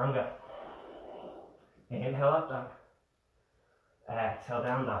 Chaturanga. Inhale, up dog. Exhale,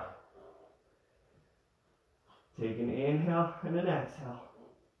 down dog. Take an inhale and an exhale.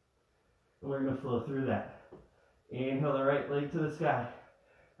 And we're going to flow through that. Inhale the right leg to the sky.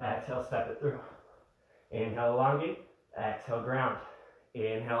 Exhale, step it through. Inhale, elongate. Exhale, ground.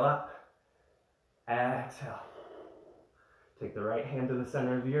 Inhale up. Exhale. Take the right hand to the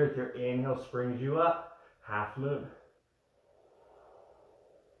center of the earth. Your inhale springs you up. Half moon.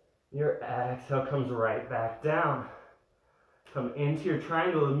 Your exhale comes right back down. Come into your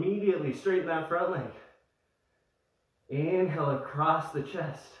triangle immediately. Straighten that front leg. Inhale across the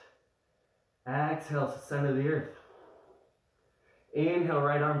chest. Exhale to the center of the earth. Inhale,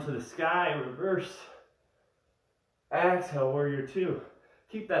 right arm to the sky, reverse. Exhale, warrior two.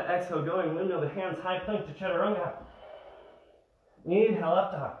 Keep that exhale going. Windmill the hands, high plank to chaturanga. Inhale,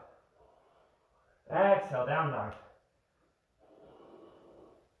 up dog. Exhale, down dog.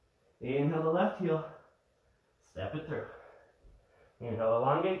 Inhale the left heel. Step it through. Inhale,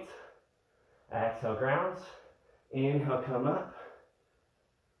 elongates. Exhale, grounds. Inhale, come up.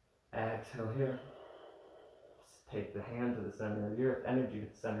 Exhale here. Take the hand to the center of the earth. Energy to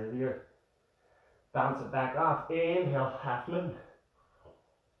the center of the earth. Bounce it back off. Inhale, half moon.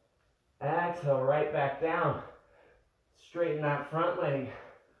 Exhale, right back down. Straighten that front leg.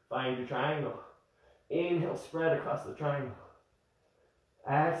 Find your triangle. Inhale, spread across the triangle.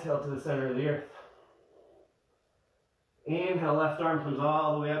 Exhale to the center of the earth. Inhale, left arm comes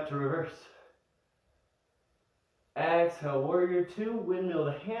all the way up to reverse. Exhale, warrior two, windmill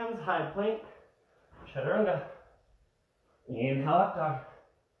the hands, high plank, chaturanga. Inhale, up dog.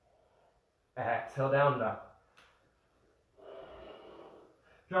 Exhale, down dog.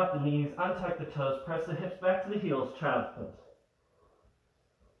 Drop the knees, untuck the toes, press the hips back to the heels, child's pose.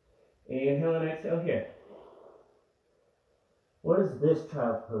 Inhale and exhale here. What is this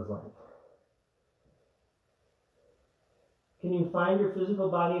child's pose like? Can you find your physical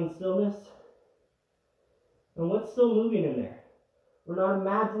body in stillness? And what's still moving in there? We're not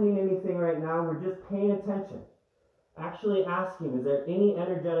imagining anything right now, we're just paying attention. Actually asking, is there any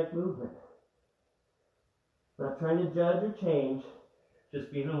energetic movement? Not trying to judge or change,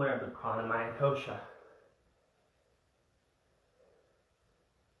 just being aware of the prana, maya, kosha.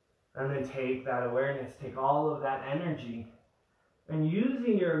 And then take that awareness, take all of that energy, and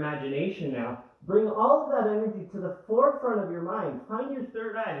using your imagination now, bring all of that energy to the forefront of your mind. Find your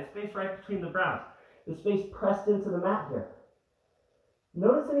third eye, the space right between the brows, the space pressed into the mat here.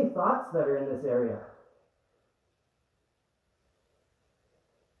 Notice any thoughts that are in this area.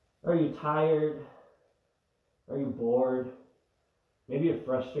 Are you tired? Are you bored? Maybe you're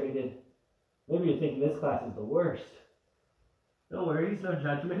frustrated. Maybe you're thinking this class is the worst. No worries, no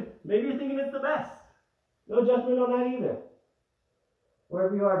judgment. Maybe you're thinking it's the best. No judgment on that either.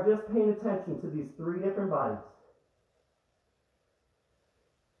 Wherever you are, just paying attention to these three different bodies.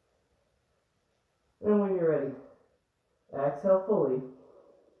 And when you're ready, exhale fully.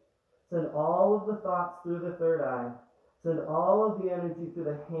 Send all of the thoughts through the third eye. Send all of the energy through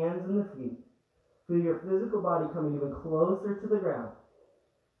the hands and the feet. Feel your physical body coming even closer to the ground.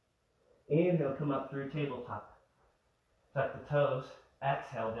 Inhale, come up through tabletop. Tuck the toes.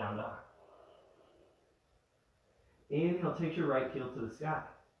 Exhale, down dog. Inhale, take your right heel to the sky.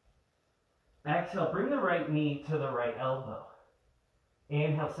 Exhale, bring the right knee to the right elbow.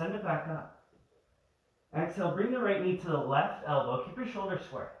 Inhale, send it back up. Exhale, bring the right knee to the left elbow. Keep your shoulders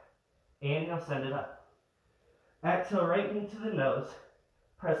square. Inhale, send it up. Exhale, right knee to the nose.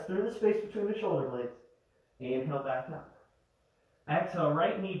 Press through the space between the shoulder blades. Inhale, back up. Exhale,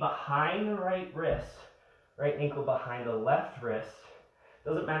 right knee behind the right wrist. Right ankle behind the left wrist.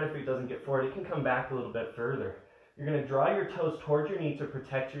 Doesn't matter if it doesn't get forward. It can come back a little bit further. You're going to draw your toes towards your knee to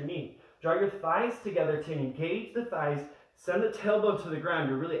protect your knee. Draw your thighs together to engage the thighs. Send the tailbone to the ground.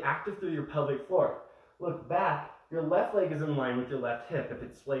 You're really active through your pelvic floor. Look back. Your left leg is in line with your left hip. If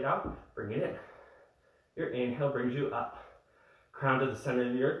it's splayed out, bring it in. Your inhale brings you up. Crown to the center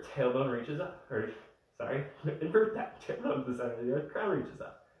of the earth. Tailbone reaches up. Invert that. Tailbone to the center of the earth. Crown reaches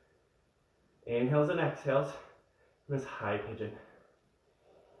up. Inhales and exhales. This high pigeon.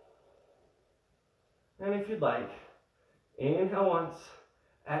 And if you'd like, inhale once,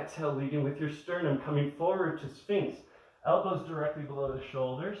 exhale, leading with your sternum, coming forward to Sphinx. Elbows directly below the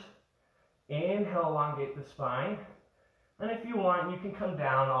shoulders. Inhale, elongate the spine. And if you want, you can come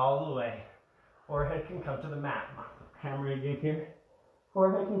down all the way. Forehead can come to the mat. Hammer again here.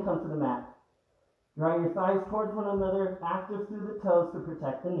 Forehead can come to the mat. Draw your thighs towards one another, active through the toes to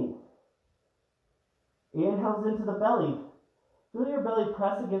protect the knee. Inhales into the belly. Feel your belly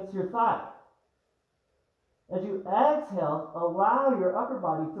press against your thigh. As you exhale, allow your upper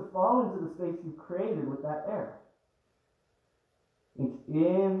body to fall into the space you've created with that air. Each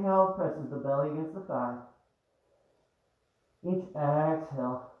inhale presses the belly against the thigh. Each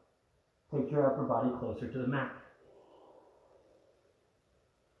exhale takes your upper body closer to the mat.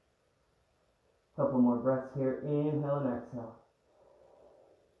 Couple more breaths here. Inhale and exhale.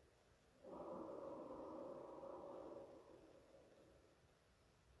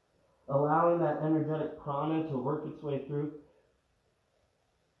 Allowing that energetic prana to work its way through.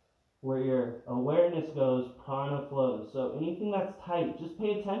 Where your awareness goes, prana flows. So anything that's tight, just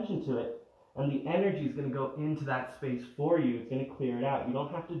pay attention to it. And the energy is going to go into that space for you. It's going to clear it out. You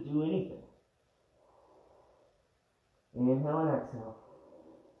don't have to do anything. Inhale and exhale.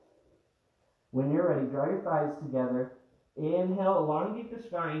 When you're ready, draw your thighs together. Inhale, elongate the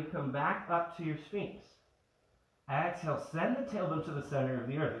spine, come back up to your Sphinx. Exhale, send the tailbone to the center of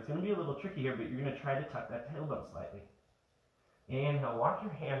the earth. It's going to be a little tricky here, but you're going to try to tuck that tailbone slightly. Inhale, walk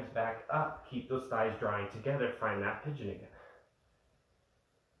your hands back up. Keep those thighs drawing together. Find that pigeon again.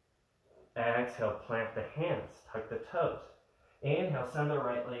 Exhale, plant the hands, tuck the toes. Inhale, send the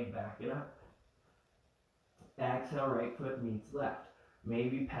right leg back and up. Exhale, right foot meets left.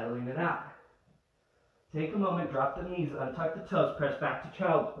 Maybe pedaling it out. Take a moment, drop the knees, untuck the toes, press back to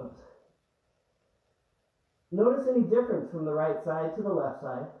child's pose. Notice any difference from the right side to the left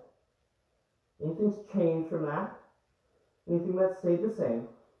side. Anything's changed from that? Anything that stayed the same?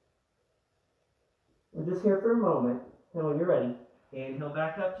 We're just here for a moment, and when you're ready, inhale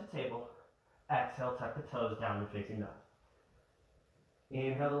back up to table. Exhale, tuck the toes, downward facing dog.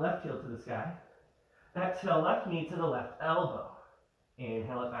 Inhale the left heel to the sky. Exhale, left knee to the left elbow.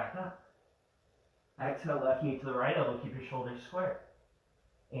 Inhale it back up. Exhale, left knee to the right elbow. Keep your shoulders square.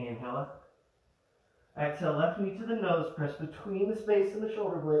 Inhale up. Exhale, left knee to the nose. Press between the space and the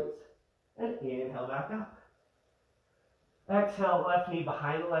shoulder blades. And inhale back up. Exhale, left knee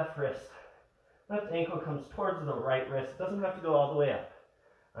behind the left wrist. Left ankle comes towards the right wrist. It doesn't have to go all the way up.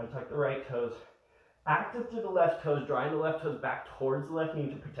 Untuck the right toes. Active through the left toes, drawing the left toes back towards the left knee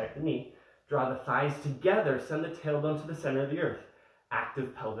to protect the knee. Draw the thighs together. Send the tailbone to the center of the earth.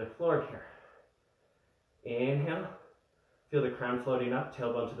 Active pelvic floor here. Inhale. Feel the crown floating up,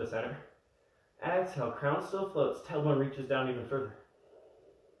 tailbone to the center. Exhale, crown still floats, tailbone reaches down even further.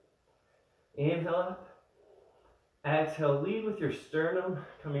 Inhale up. Exhale, lead with your sternum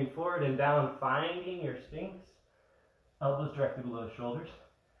coming forward and down, finding your Sphinx. Elbows directly below the shoulders.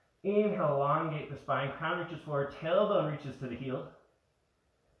 Inhale, elongate the spine, crown reaches forward, tailbone reaches to the heel.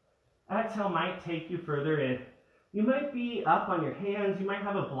 Exhale might take you further in. You might be up on your hands, you might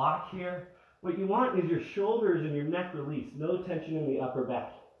have a block here. What you want is your shoulders and your neck released, no tension in the upper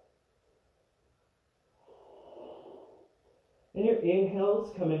back. And your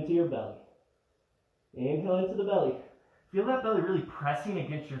inhales come into your belly. Inhale into the belly. Feel that belly really pressing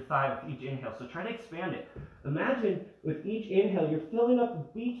against your thigh with each inhale, so try to expand it. Imagine with each inhale, you're filling up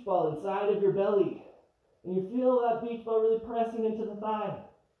a beach ball inside of your belly. And you feel that beach ball really pressing into the thigh.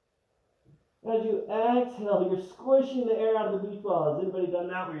 As you exhale, you're squishing the air out of the beach ball. Has anybody done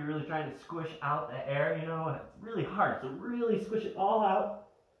that where you're really trying to squish out the air? You know, it's really hard, so really squish it all out.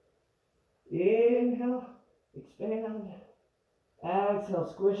 Inhale, expand. Exhale,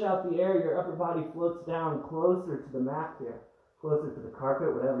 squish out the air. Your upper body floats down closer to the mat here, closer to the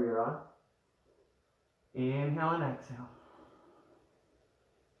carpet, whatever you're on. Inhale and exhale.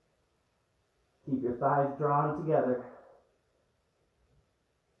 Keep your thighs drawn together.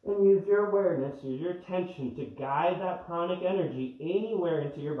 And use your awareness, use your attention to guide that pranic energy anywhere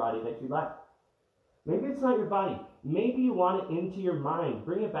into your body that you like. Maybe it's not your body. Maybe you want it into your mind.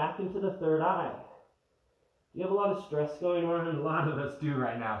 Bring it back into the third eye. You have a lot of stress going on, and a lot of us do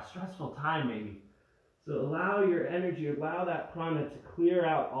right now. Stressful time, maybe. So allow your energy, allow that prana to clear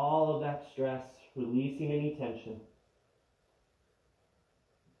out all of that stress, releasing any tension.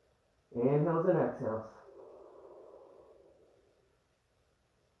 Inhales and exhales.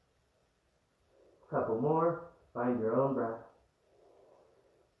 Couple more. Find your own breath.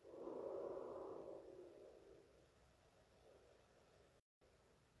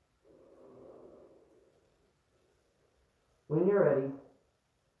 When you're ready,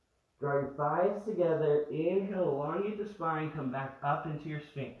 draw your thighs together. Inhale, elongate the spine. Come back up into your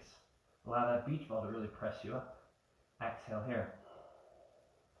Sphinx. Allow that beach ball to really press you up. Exhale here.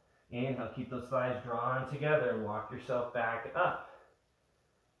 Inhale, keep those thighs drawn together and walk yourself back up.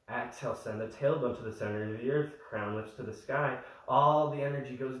 Exhale, send the tailbone to the center of the earth. Crown lifts to the sky. All the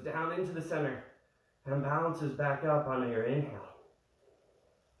energy goes down into the center and balances back up on your inhale.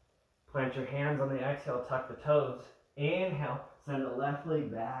 Plant your hands on the exhale, tuck the toes. Inhale, send the left leg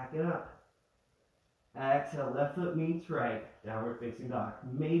back and up. Exhale, left foot meets right. Downward facing dog.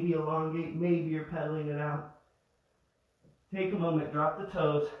 Maybe elongate, maybe you're pedaling it out. Take a moment, drop the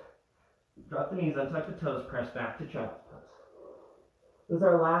toes. Drop the knees, untuck the toes, press back to child's pose. This is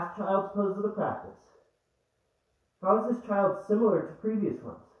our last child's pose of the practice. How is this child similar to previous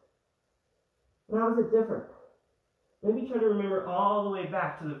ones? And how is it different? Maybe try to remember all the way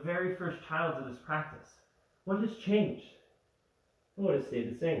back to the very first child of this practice. What has changed? And what has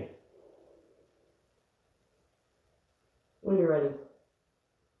stayed the same? When you're ready,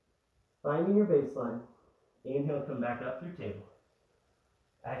 finding your baseline. Inhale, come back up through table.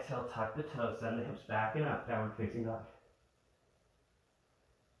 Exhale, tuck the toes, send the hips back and up, downward facing dog.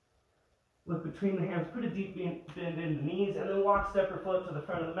 Look between the hands, put a deep bend in the knees, and then walk, step, or float to the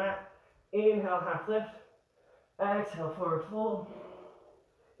front of the mat. Inhale, half lift. Exhale, forward fold.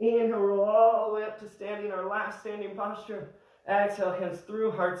 Inhale, roll all the way up to standing, our last standing posture. Exhale, hands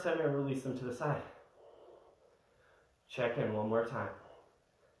through heart center and release them to the side. Check in one more time.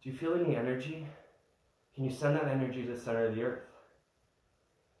 Do you feel any energy? Can you send that energy to the center of the earth?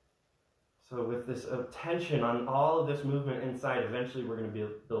 So with this attention on all of this movement inside, eventually we're going to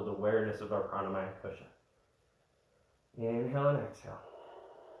build awareness of our pranamaya kosha. Inhale and exhale.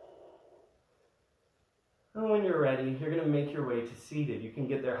 And when you're ready, you're going to make your way to seated. You can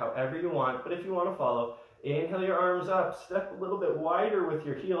get there however you want, but if you want to follow, inhale your arms up, step a little bit wider with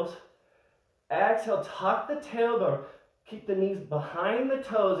your heels. Exhale, tuck the tailbone. Keep the knees behind the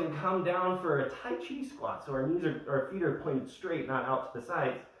toes and come down for a Tai Chi squat. So our feet are pointed straight, not out to the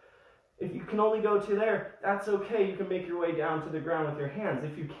sides. If you can only go to there, that's okay. You can make your way down to the ground with your hands.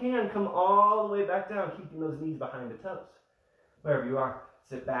 If you can, come all the way back down, keeping those knees behind the toes. Wherever you are,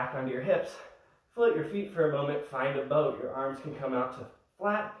 sit back onto your hips. Float your feet for a moment. Find a boat. Your arms can come out to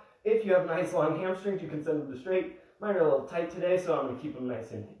flat. If you have nice long hamstrings, you can send them to straight. Mine are a little tight today, so I'm going to keep them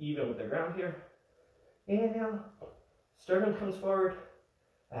nice and even with the ground here. Inhale. Sternum comes forward.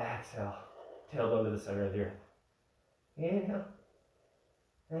 Exhale. Tailbone to the center of the earth. Inhale.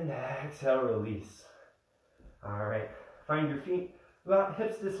 And exhale, release. All right. Find your feet about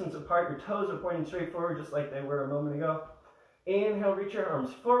hips distance apart. Your toes are pointing straight forward just like they were a moment ago. Inhale, reach your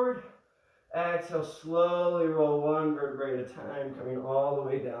arms forward. Exhale, slowly roll one vertebrae at a time, coming all the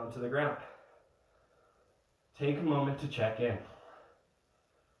way down to the ground. Take a moment to check in.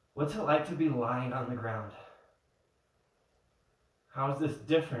 What's it like to be lying on the ground? How is this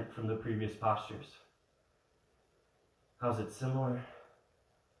different from the previous postures? How's it similar?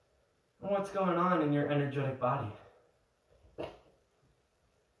 And what's going on in your energetic body?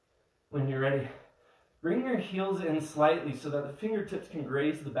 When you're ready, bring your heels in slightly so that the fingertips can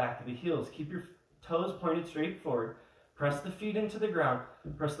graze the back of the heels. Keep your toes pointed straight forward. Press the feet into the ground.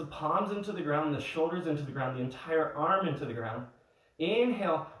 Press the palms into the ground, the shoulders into the ground, the entire arm into the ground.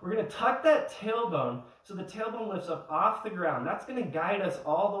 Inhale, we're going to tuck that tailbone so the tailbone lifts up off the ground. That's going to guide us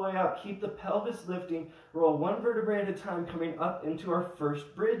all the way up. Keep the pelvis lifting. Roll one vertebrae at a time, coming up into our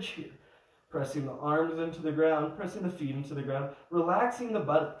first bridge here. Pressing the arms into the ground, pressing the feet into the ground, relaxing the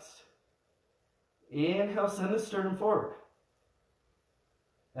buttocks. Inhale, send the sternum forward.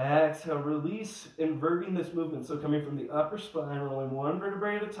 Exhale, release, inverting this movement. So coming from the upper spine, rolling one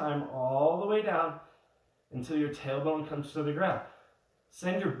vertebrae at a time all the way down until your tailbone comes to the ground.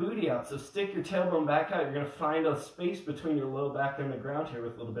 Send your booty out, so stick your tailbone back out. You're going to find a space between your low back and the ground here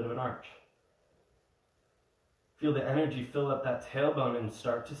with a little bit of an arch. Feel the energy fill up that tailbone and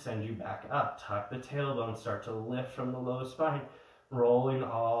start to send you back up. Tuck the tailbone, start to lift from the low spine, rolling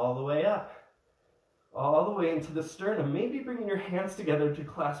all the way up. All the way into the sternum. Maybe bringing your hands together to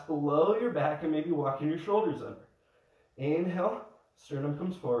clasp below your back and maybe walking your shoulders under. Inhale, sternum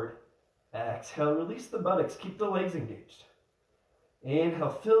comes forward. Exhale, release the buttocks. Keep the legs engaged. Inhale,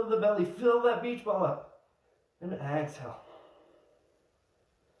 fill the belly, fill that beach ball up. And exhale.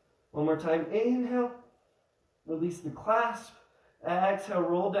 One more time. Inhale, release the clasp. Exhale,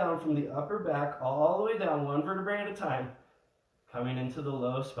 roll down from the upper back all the way down, one vertebrae at a time, coming into the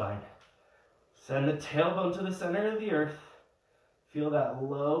low spine. Send the tailbone to the center of the earth. Feel that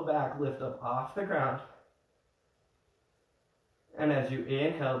low back lift up off the ground. And as you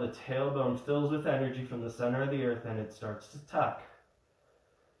inhale, the tailbone fills with energy from the center of the earth and it starts to tuck.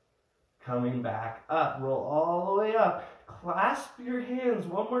 Coming back up, roll all the way up. Clasp your hands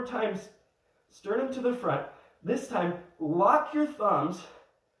one more time, sternum to the front. This time, lock your thumbs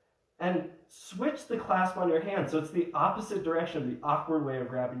and switch the clasp on your hands. So it's the opposite direction, the awkward way of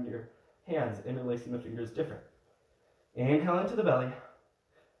grabbing your hands, interlacing the fingers different. Inhale into the belly.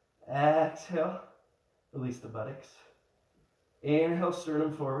 Exhale, release the buttocks. Inhale,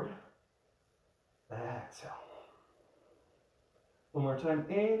 sternum forward. Exhale. One more time.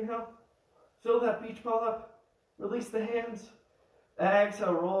 Inhale. Fill that beach ball up. Release the hands.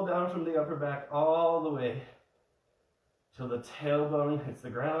 Exhale, roll down from the upper back all the way till the tailbone hits the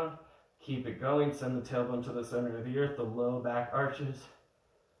ground. Keep it going. Send the tailbone to the center of the earth. The low back arches.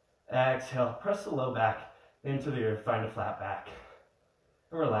 Exhale. Press the low back into the earth. Find a flat back.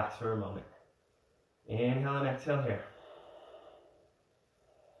 And relax for a moment. Inhale and exhale here.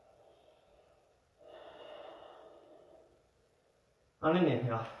 On an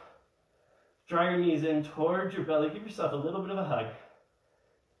inhale, draw your knees in towards your belly. Give yourself a little bit of a hug.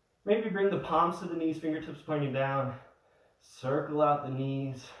 Maybe bring the palms to the knees, fingertips pointing down. Circle out the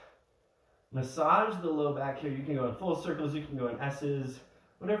knees. Massage the low back here. You can go in full circles, you can go in S's,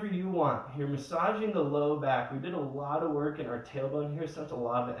 whatever you want. You're massaging the low back. We did a lot of work in our tailbone here, sent a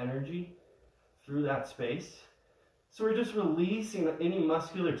lot of energy through that space. So we're just releasing any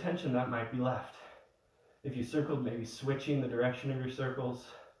muscular tension that might be left. If you circled, maybe switching the direction of your circles.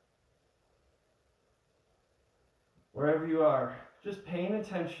 Wherever you are, just paying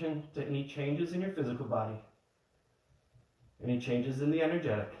attention to any changes in your physical body, any changes in the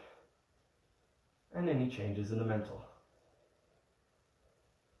energetic, and any changes in the mental.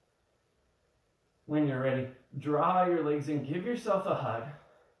 When you're ready, draw your legs in, give yourself a hug,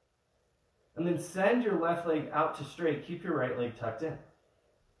 and then send your left leg out to straight. Keep your right leg tucked in.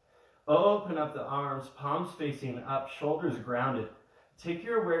 Open up the arms, palms facing up, shoulders grounded. Take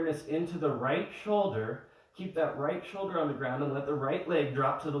your awareness into the right shoulder. Keep that right shoulder on the ground and let the right leg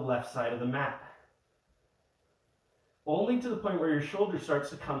drop to the left side of the mat. Only to the point where your shoulder starts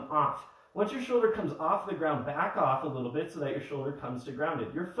to come off. Once your shoulder comes off the ground, back off a little bit so that your shoulder comes to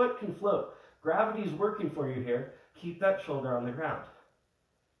grounded. Your foot can float. Gravity is working for you here. Keep that shoulder on the ground.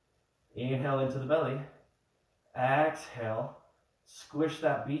 Inhale into the belly. Exhale. Squish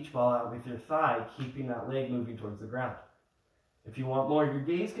that beach ball out with your thigh, keeping that leg moving towards the ground. If you want more, your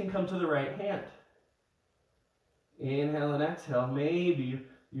gaze can come to the right hand. Inhale and exhale. Maybe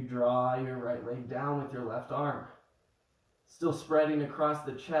you draw your right leg down with your left arm. Still spreading across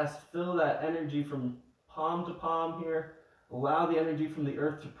the chest. Feel that energy from palm to palm here. Allow the energy from the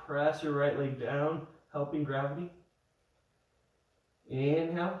earth to press your right leg down, helping gravity.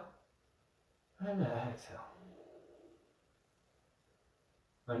 Inhale and exhale.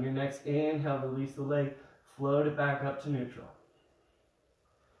 On your next inhale, release the leg, float it back up to neutral.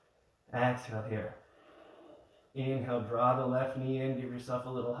 Exhale here. Inhale, draw the left knee in, give yourself a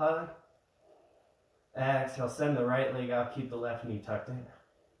little hug. Exhale, send the right leg out, keep the left knee tucked in.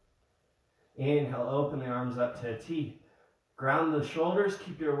 Inhale, open the arms up to a T. Ground the shoulders,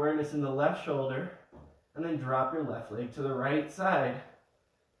 keep your awareness in the left shoulder, and then drop your left leg to the right side,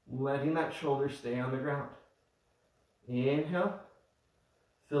 letting that shoulder stay on the ground. Inhale,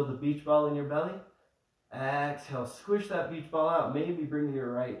 feel the beach ball in your belly. Exhale, squish that beach ball out. Maybe bring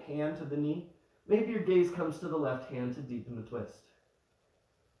your right hand to the knee. Maybe your gaze comes to the left hand to deepen the twist.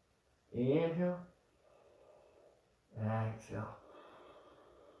 Inhale. Exhale.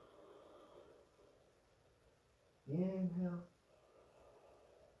 Inhale.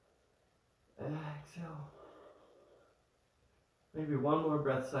 Exhale. Maybe one more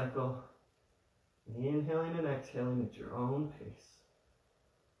breath cycle. Inhaling and exhaling at your own pace.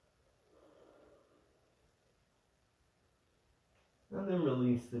 And then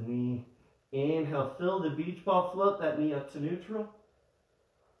release the knee. Inhale, fill the beach ball, float that knee up to neutral.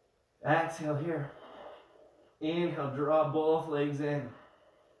 Exhale here. Inhale, draw both legs in.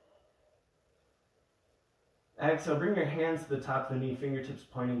 Exhale, bring your hands to the top of the knee, fingertips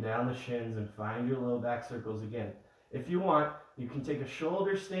pointing down the shins, and find your low back circles again. If you want, you can take a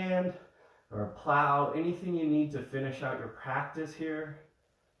shoulder stand or a plow, anything you need to finish out your practice here.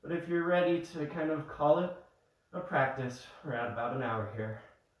 But if you're ready to kind of call it a practice, we're at about an hour here.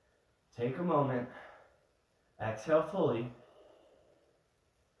 Take a moment. Exhale fully.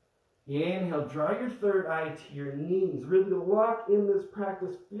 Inhale, draw your third eye to your knees. Really lock in this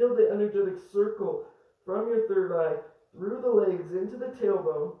practice. Feel the energetic circle from your third eye through the legs into the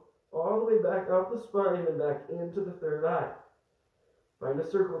tailbone, all the way back up the spine and back into the third eye. Find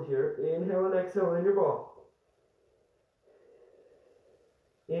a circle here. Inhale and exhale in your ball.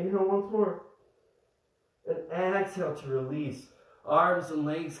 Inhale once more. And exhale to release. Arms and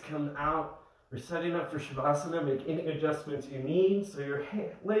legs come out. We're setting up for Shavasana. Make any adjustments you need so your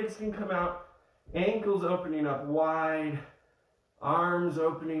legs can come out. Ankles opening up wide. Arms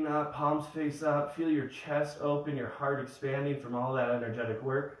opening up, palms face up. Feel your chest open, your heart expanding from all that energetic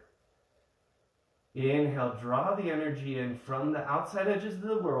work. Inhale, draw the energy in from the outside edges of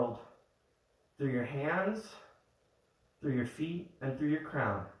the world, through your hands, through your feet, and through your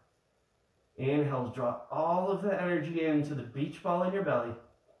crown. Inhale, draw all of the energy into the beach ball in your belly.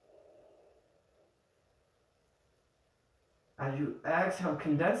 As you exhale,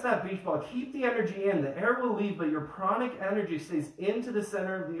 condense that beach ball. Keep the energy in. The air will leave, but your pranic energy stays into the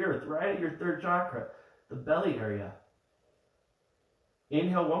center of the earth, right at your third chakra, the belly area.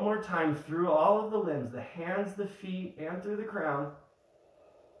 Inhale one more time through all of the limbs, the hands, the feet, and through the crown.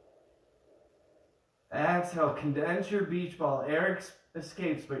 Exhale, condense your beach ball. Air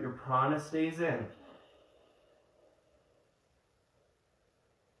escapes, but your prana stays in.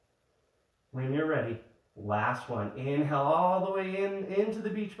 When you're ready, last one. Inhale all the way into the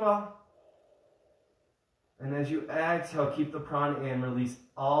beach ball. And as you exhale, keep the prana in. Release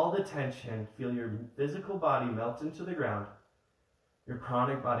all the tension. Feel your physical body melt into the ground. Your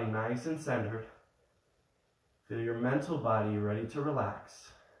pranic body nice and centered. Feel your mental body ready to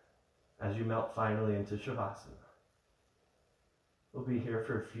relax. as you melt finally into Shavasana. We'll be here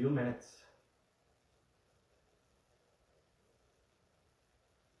for a few minutes.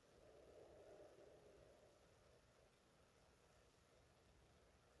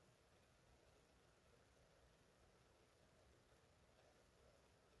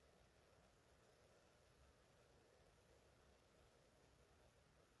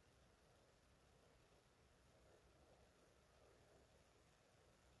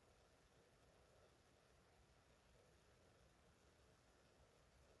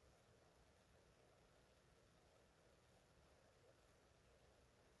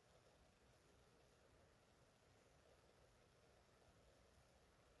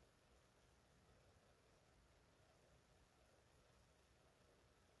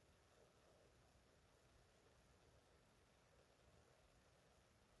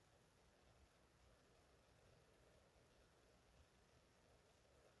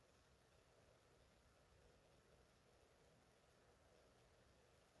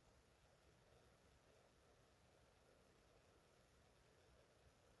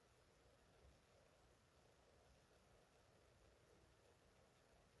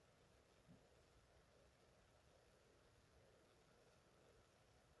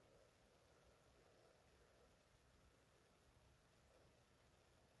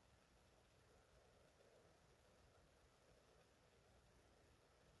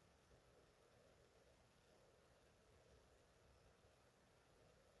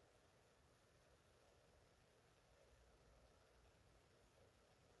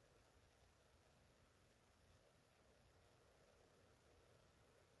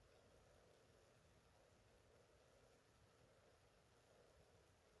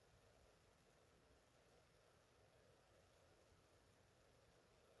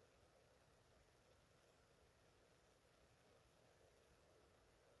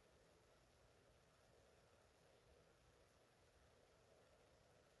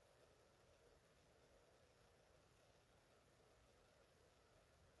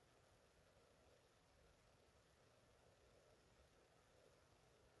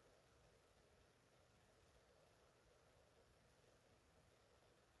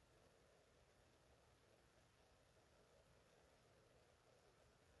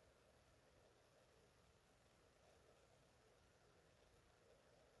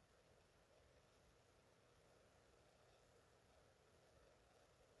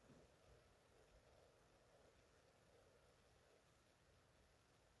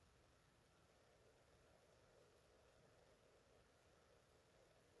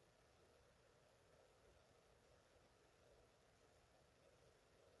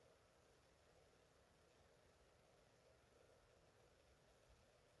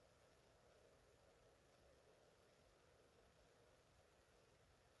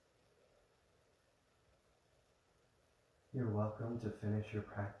 You're welcome to finish your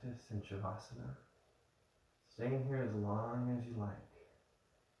practice in Shavasana, staying here as long as you like,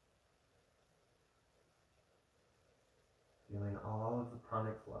 feeling all of the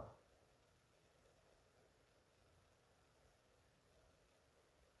pranic flow.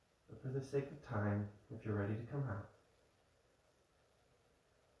 But for the sake of time, if you're ready to come out,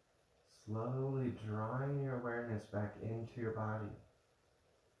 slowly drawing your awareness back into your body,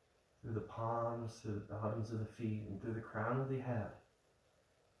 through the palms, to the bottoms of the feet, and through the crown of the head.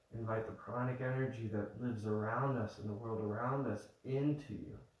 Invite the pranic energy that lives around us and the world around us into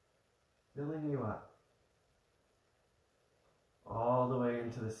you, filling you up. All the way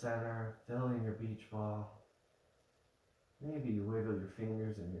into the center, filling your beach ball. Maybe you wiggle your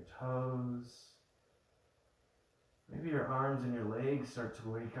fingers and your toes. Maybe your arms and your legs start to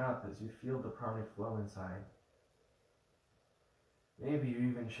wake up as you feel the pranic flow inside. Maybe you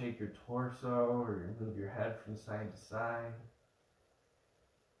even shake your torso or you move your head from side to side.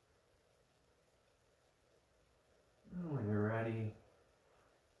 And when you're ready,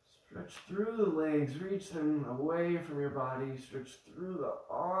 stretch through the legs, reach them away from your body, stretch through the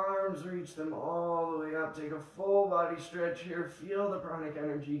arms, reach them all the way up. Take a full body stretch here. Feel the pranic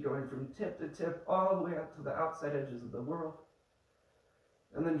energy going from tip to tip all the way up to the outside edges of the world.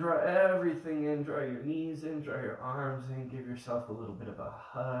 And then draw everything in, draw your knees in, draw your arms in, give yourself a little bit of a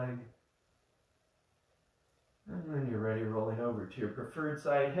hug. And when you're ready, rolling over to your preferred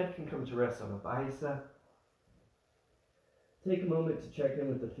side, head can come to rest on a bicep. Take a moment to check in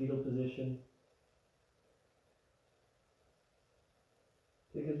with the fetal position.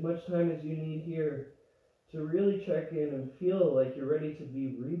 Take as much time as you need here to really check in and feel like you're ready to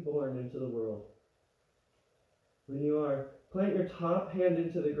be reborn into the world. When you are, plant your top hand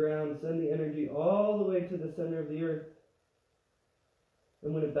into the ground, send the energy all the way to the center of the earth.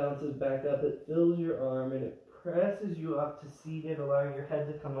 And when it bounces back up, it fills your arm and it presses you up to seated, allowing your head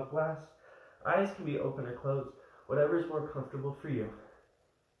to come up last. Eyes can be open or closed, whatever is more comfortable for you.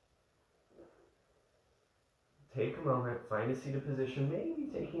 Take a moment, find a seated position,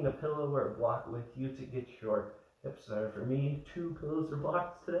 maybe taking a pillow or a block with you to get your hips there. For me, 2 pillows or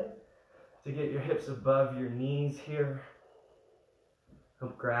blocks today. To get your hips above your knees here.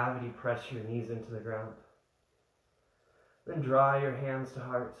 Help gravity press your knees into the ground. Then draw your hands to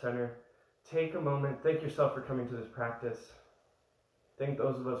heart center. Take a moment, thank yourself for coming to this practice. Thank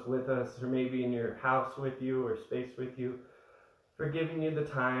those of us with us, or maybe in your house with you, or space with you, for giving you the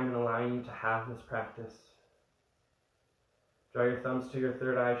time and allowing you to have this practice. Draw your thumbs to your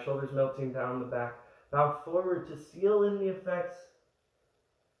third eye, shoulders melting down the back. Bow forward to seal in the effects.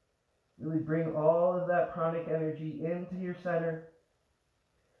 Really bring all of that pranic energy into your center.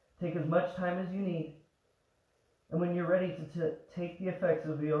 Take as much time as you need. And when you're ready to take the effects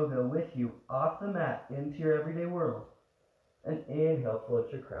of yoga with you off the mat into your everyday world, and inhale, float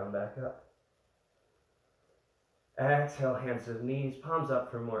your crown back up. Exhale, hands to the knees, palms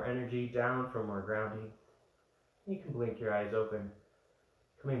up for more energy, down for more grounding. You can blink your eyes open,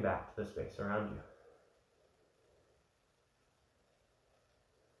 coming back to the space around you.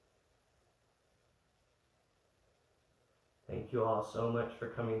 Thank you all so much for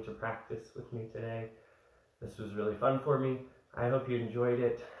coming to practice with me today. This was really fun for me. I hope you enjoyed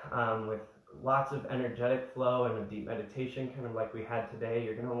it with lots of energetic flow and a deep meditation, kind of like we had today.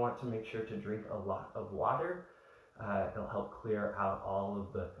 You're going to want to make sure to drink a lot of water. It'll help clear out all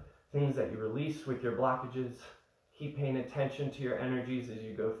of the things that you release with your blockages. Keep paying attention to your energies as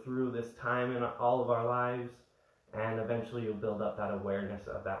you go through this time in all of our lives, and eventually you'll build up that awareness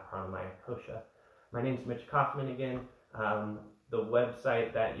of that pranamaya kosha. My name is Mitch Kaufman again. The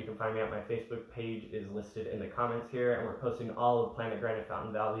website that you can find me at my Facebook page is listed in the comments here, and we're posting all of Planet Granite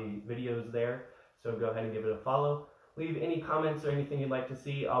Fountain Valley videos there, so go ahead and give it a follow. Leave any comments or anything you'd like to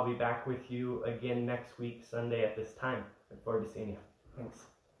see. I'll be back with you again next week, Sunday at this time. Look forward to seeing you. Thanks.